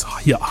Bucks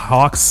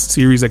Hawks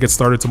series that gets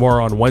started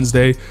tomorrow on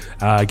Wednesday.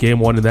 Game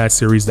 1 in that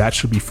series, that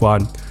should be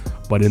fun.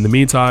 But in the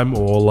meantime,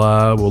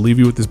 we'll leave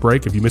you with this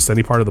break. If you missed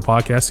any part of the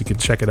podcast, you can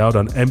check it out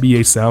on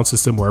NBA Sound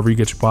System, wherever you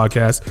get your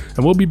podcast.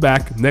 And we'll be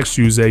back next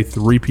Tuesday,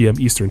 3 p.m.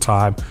 Eastern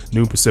Time,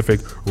 noon Pacific,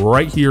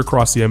 right here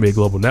across the NBA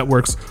Global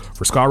Networks.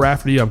 For Scott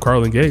Rafferty, I'm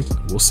Carlin Gay.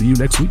 We'll see you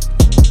next week.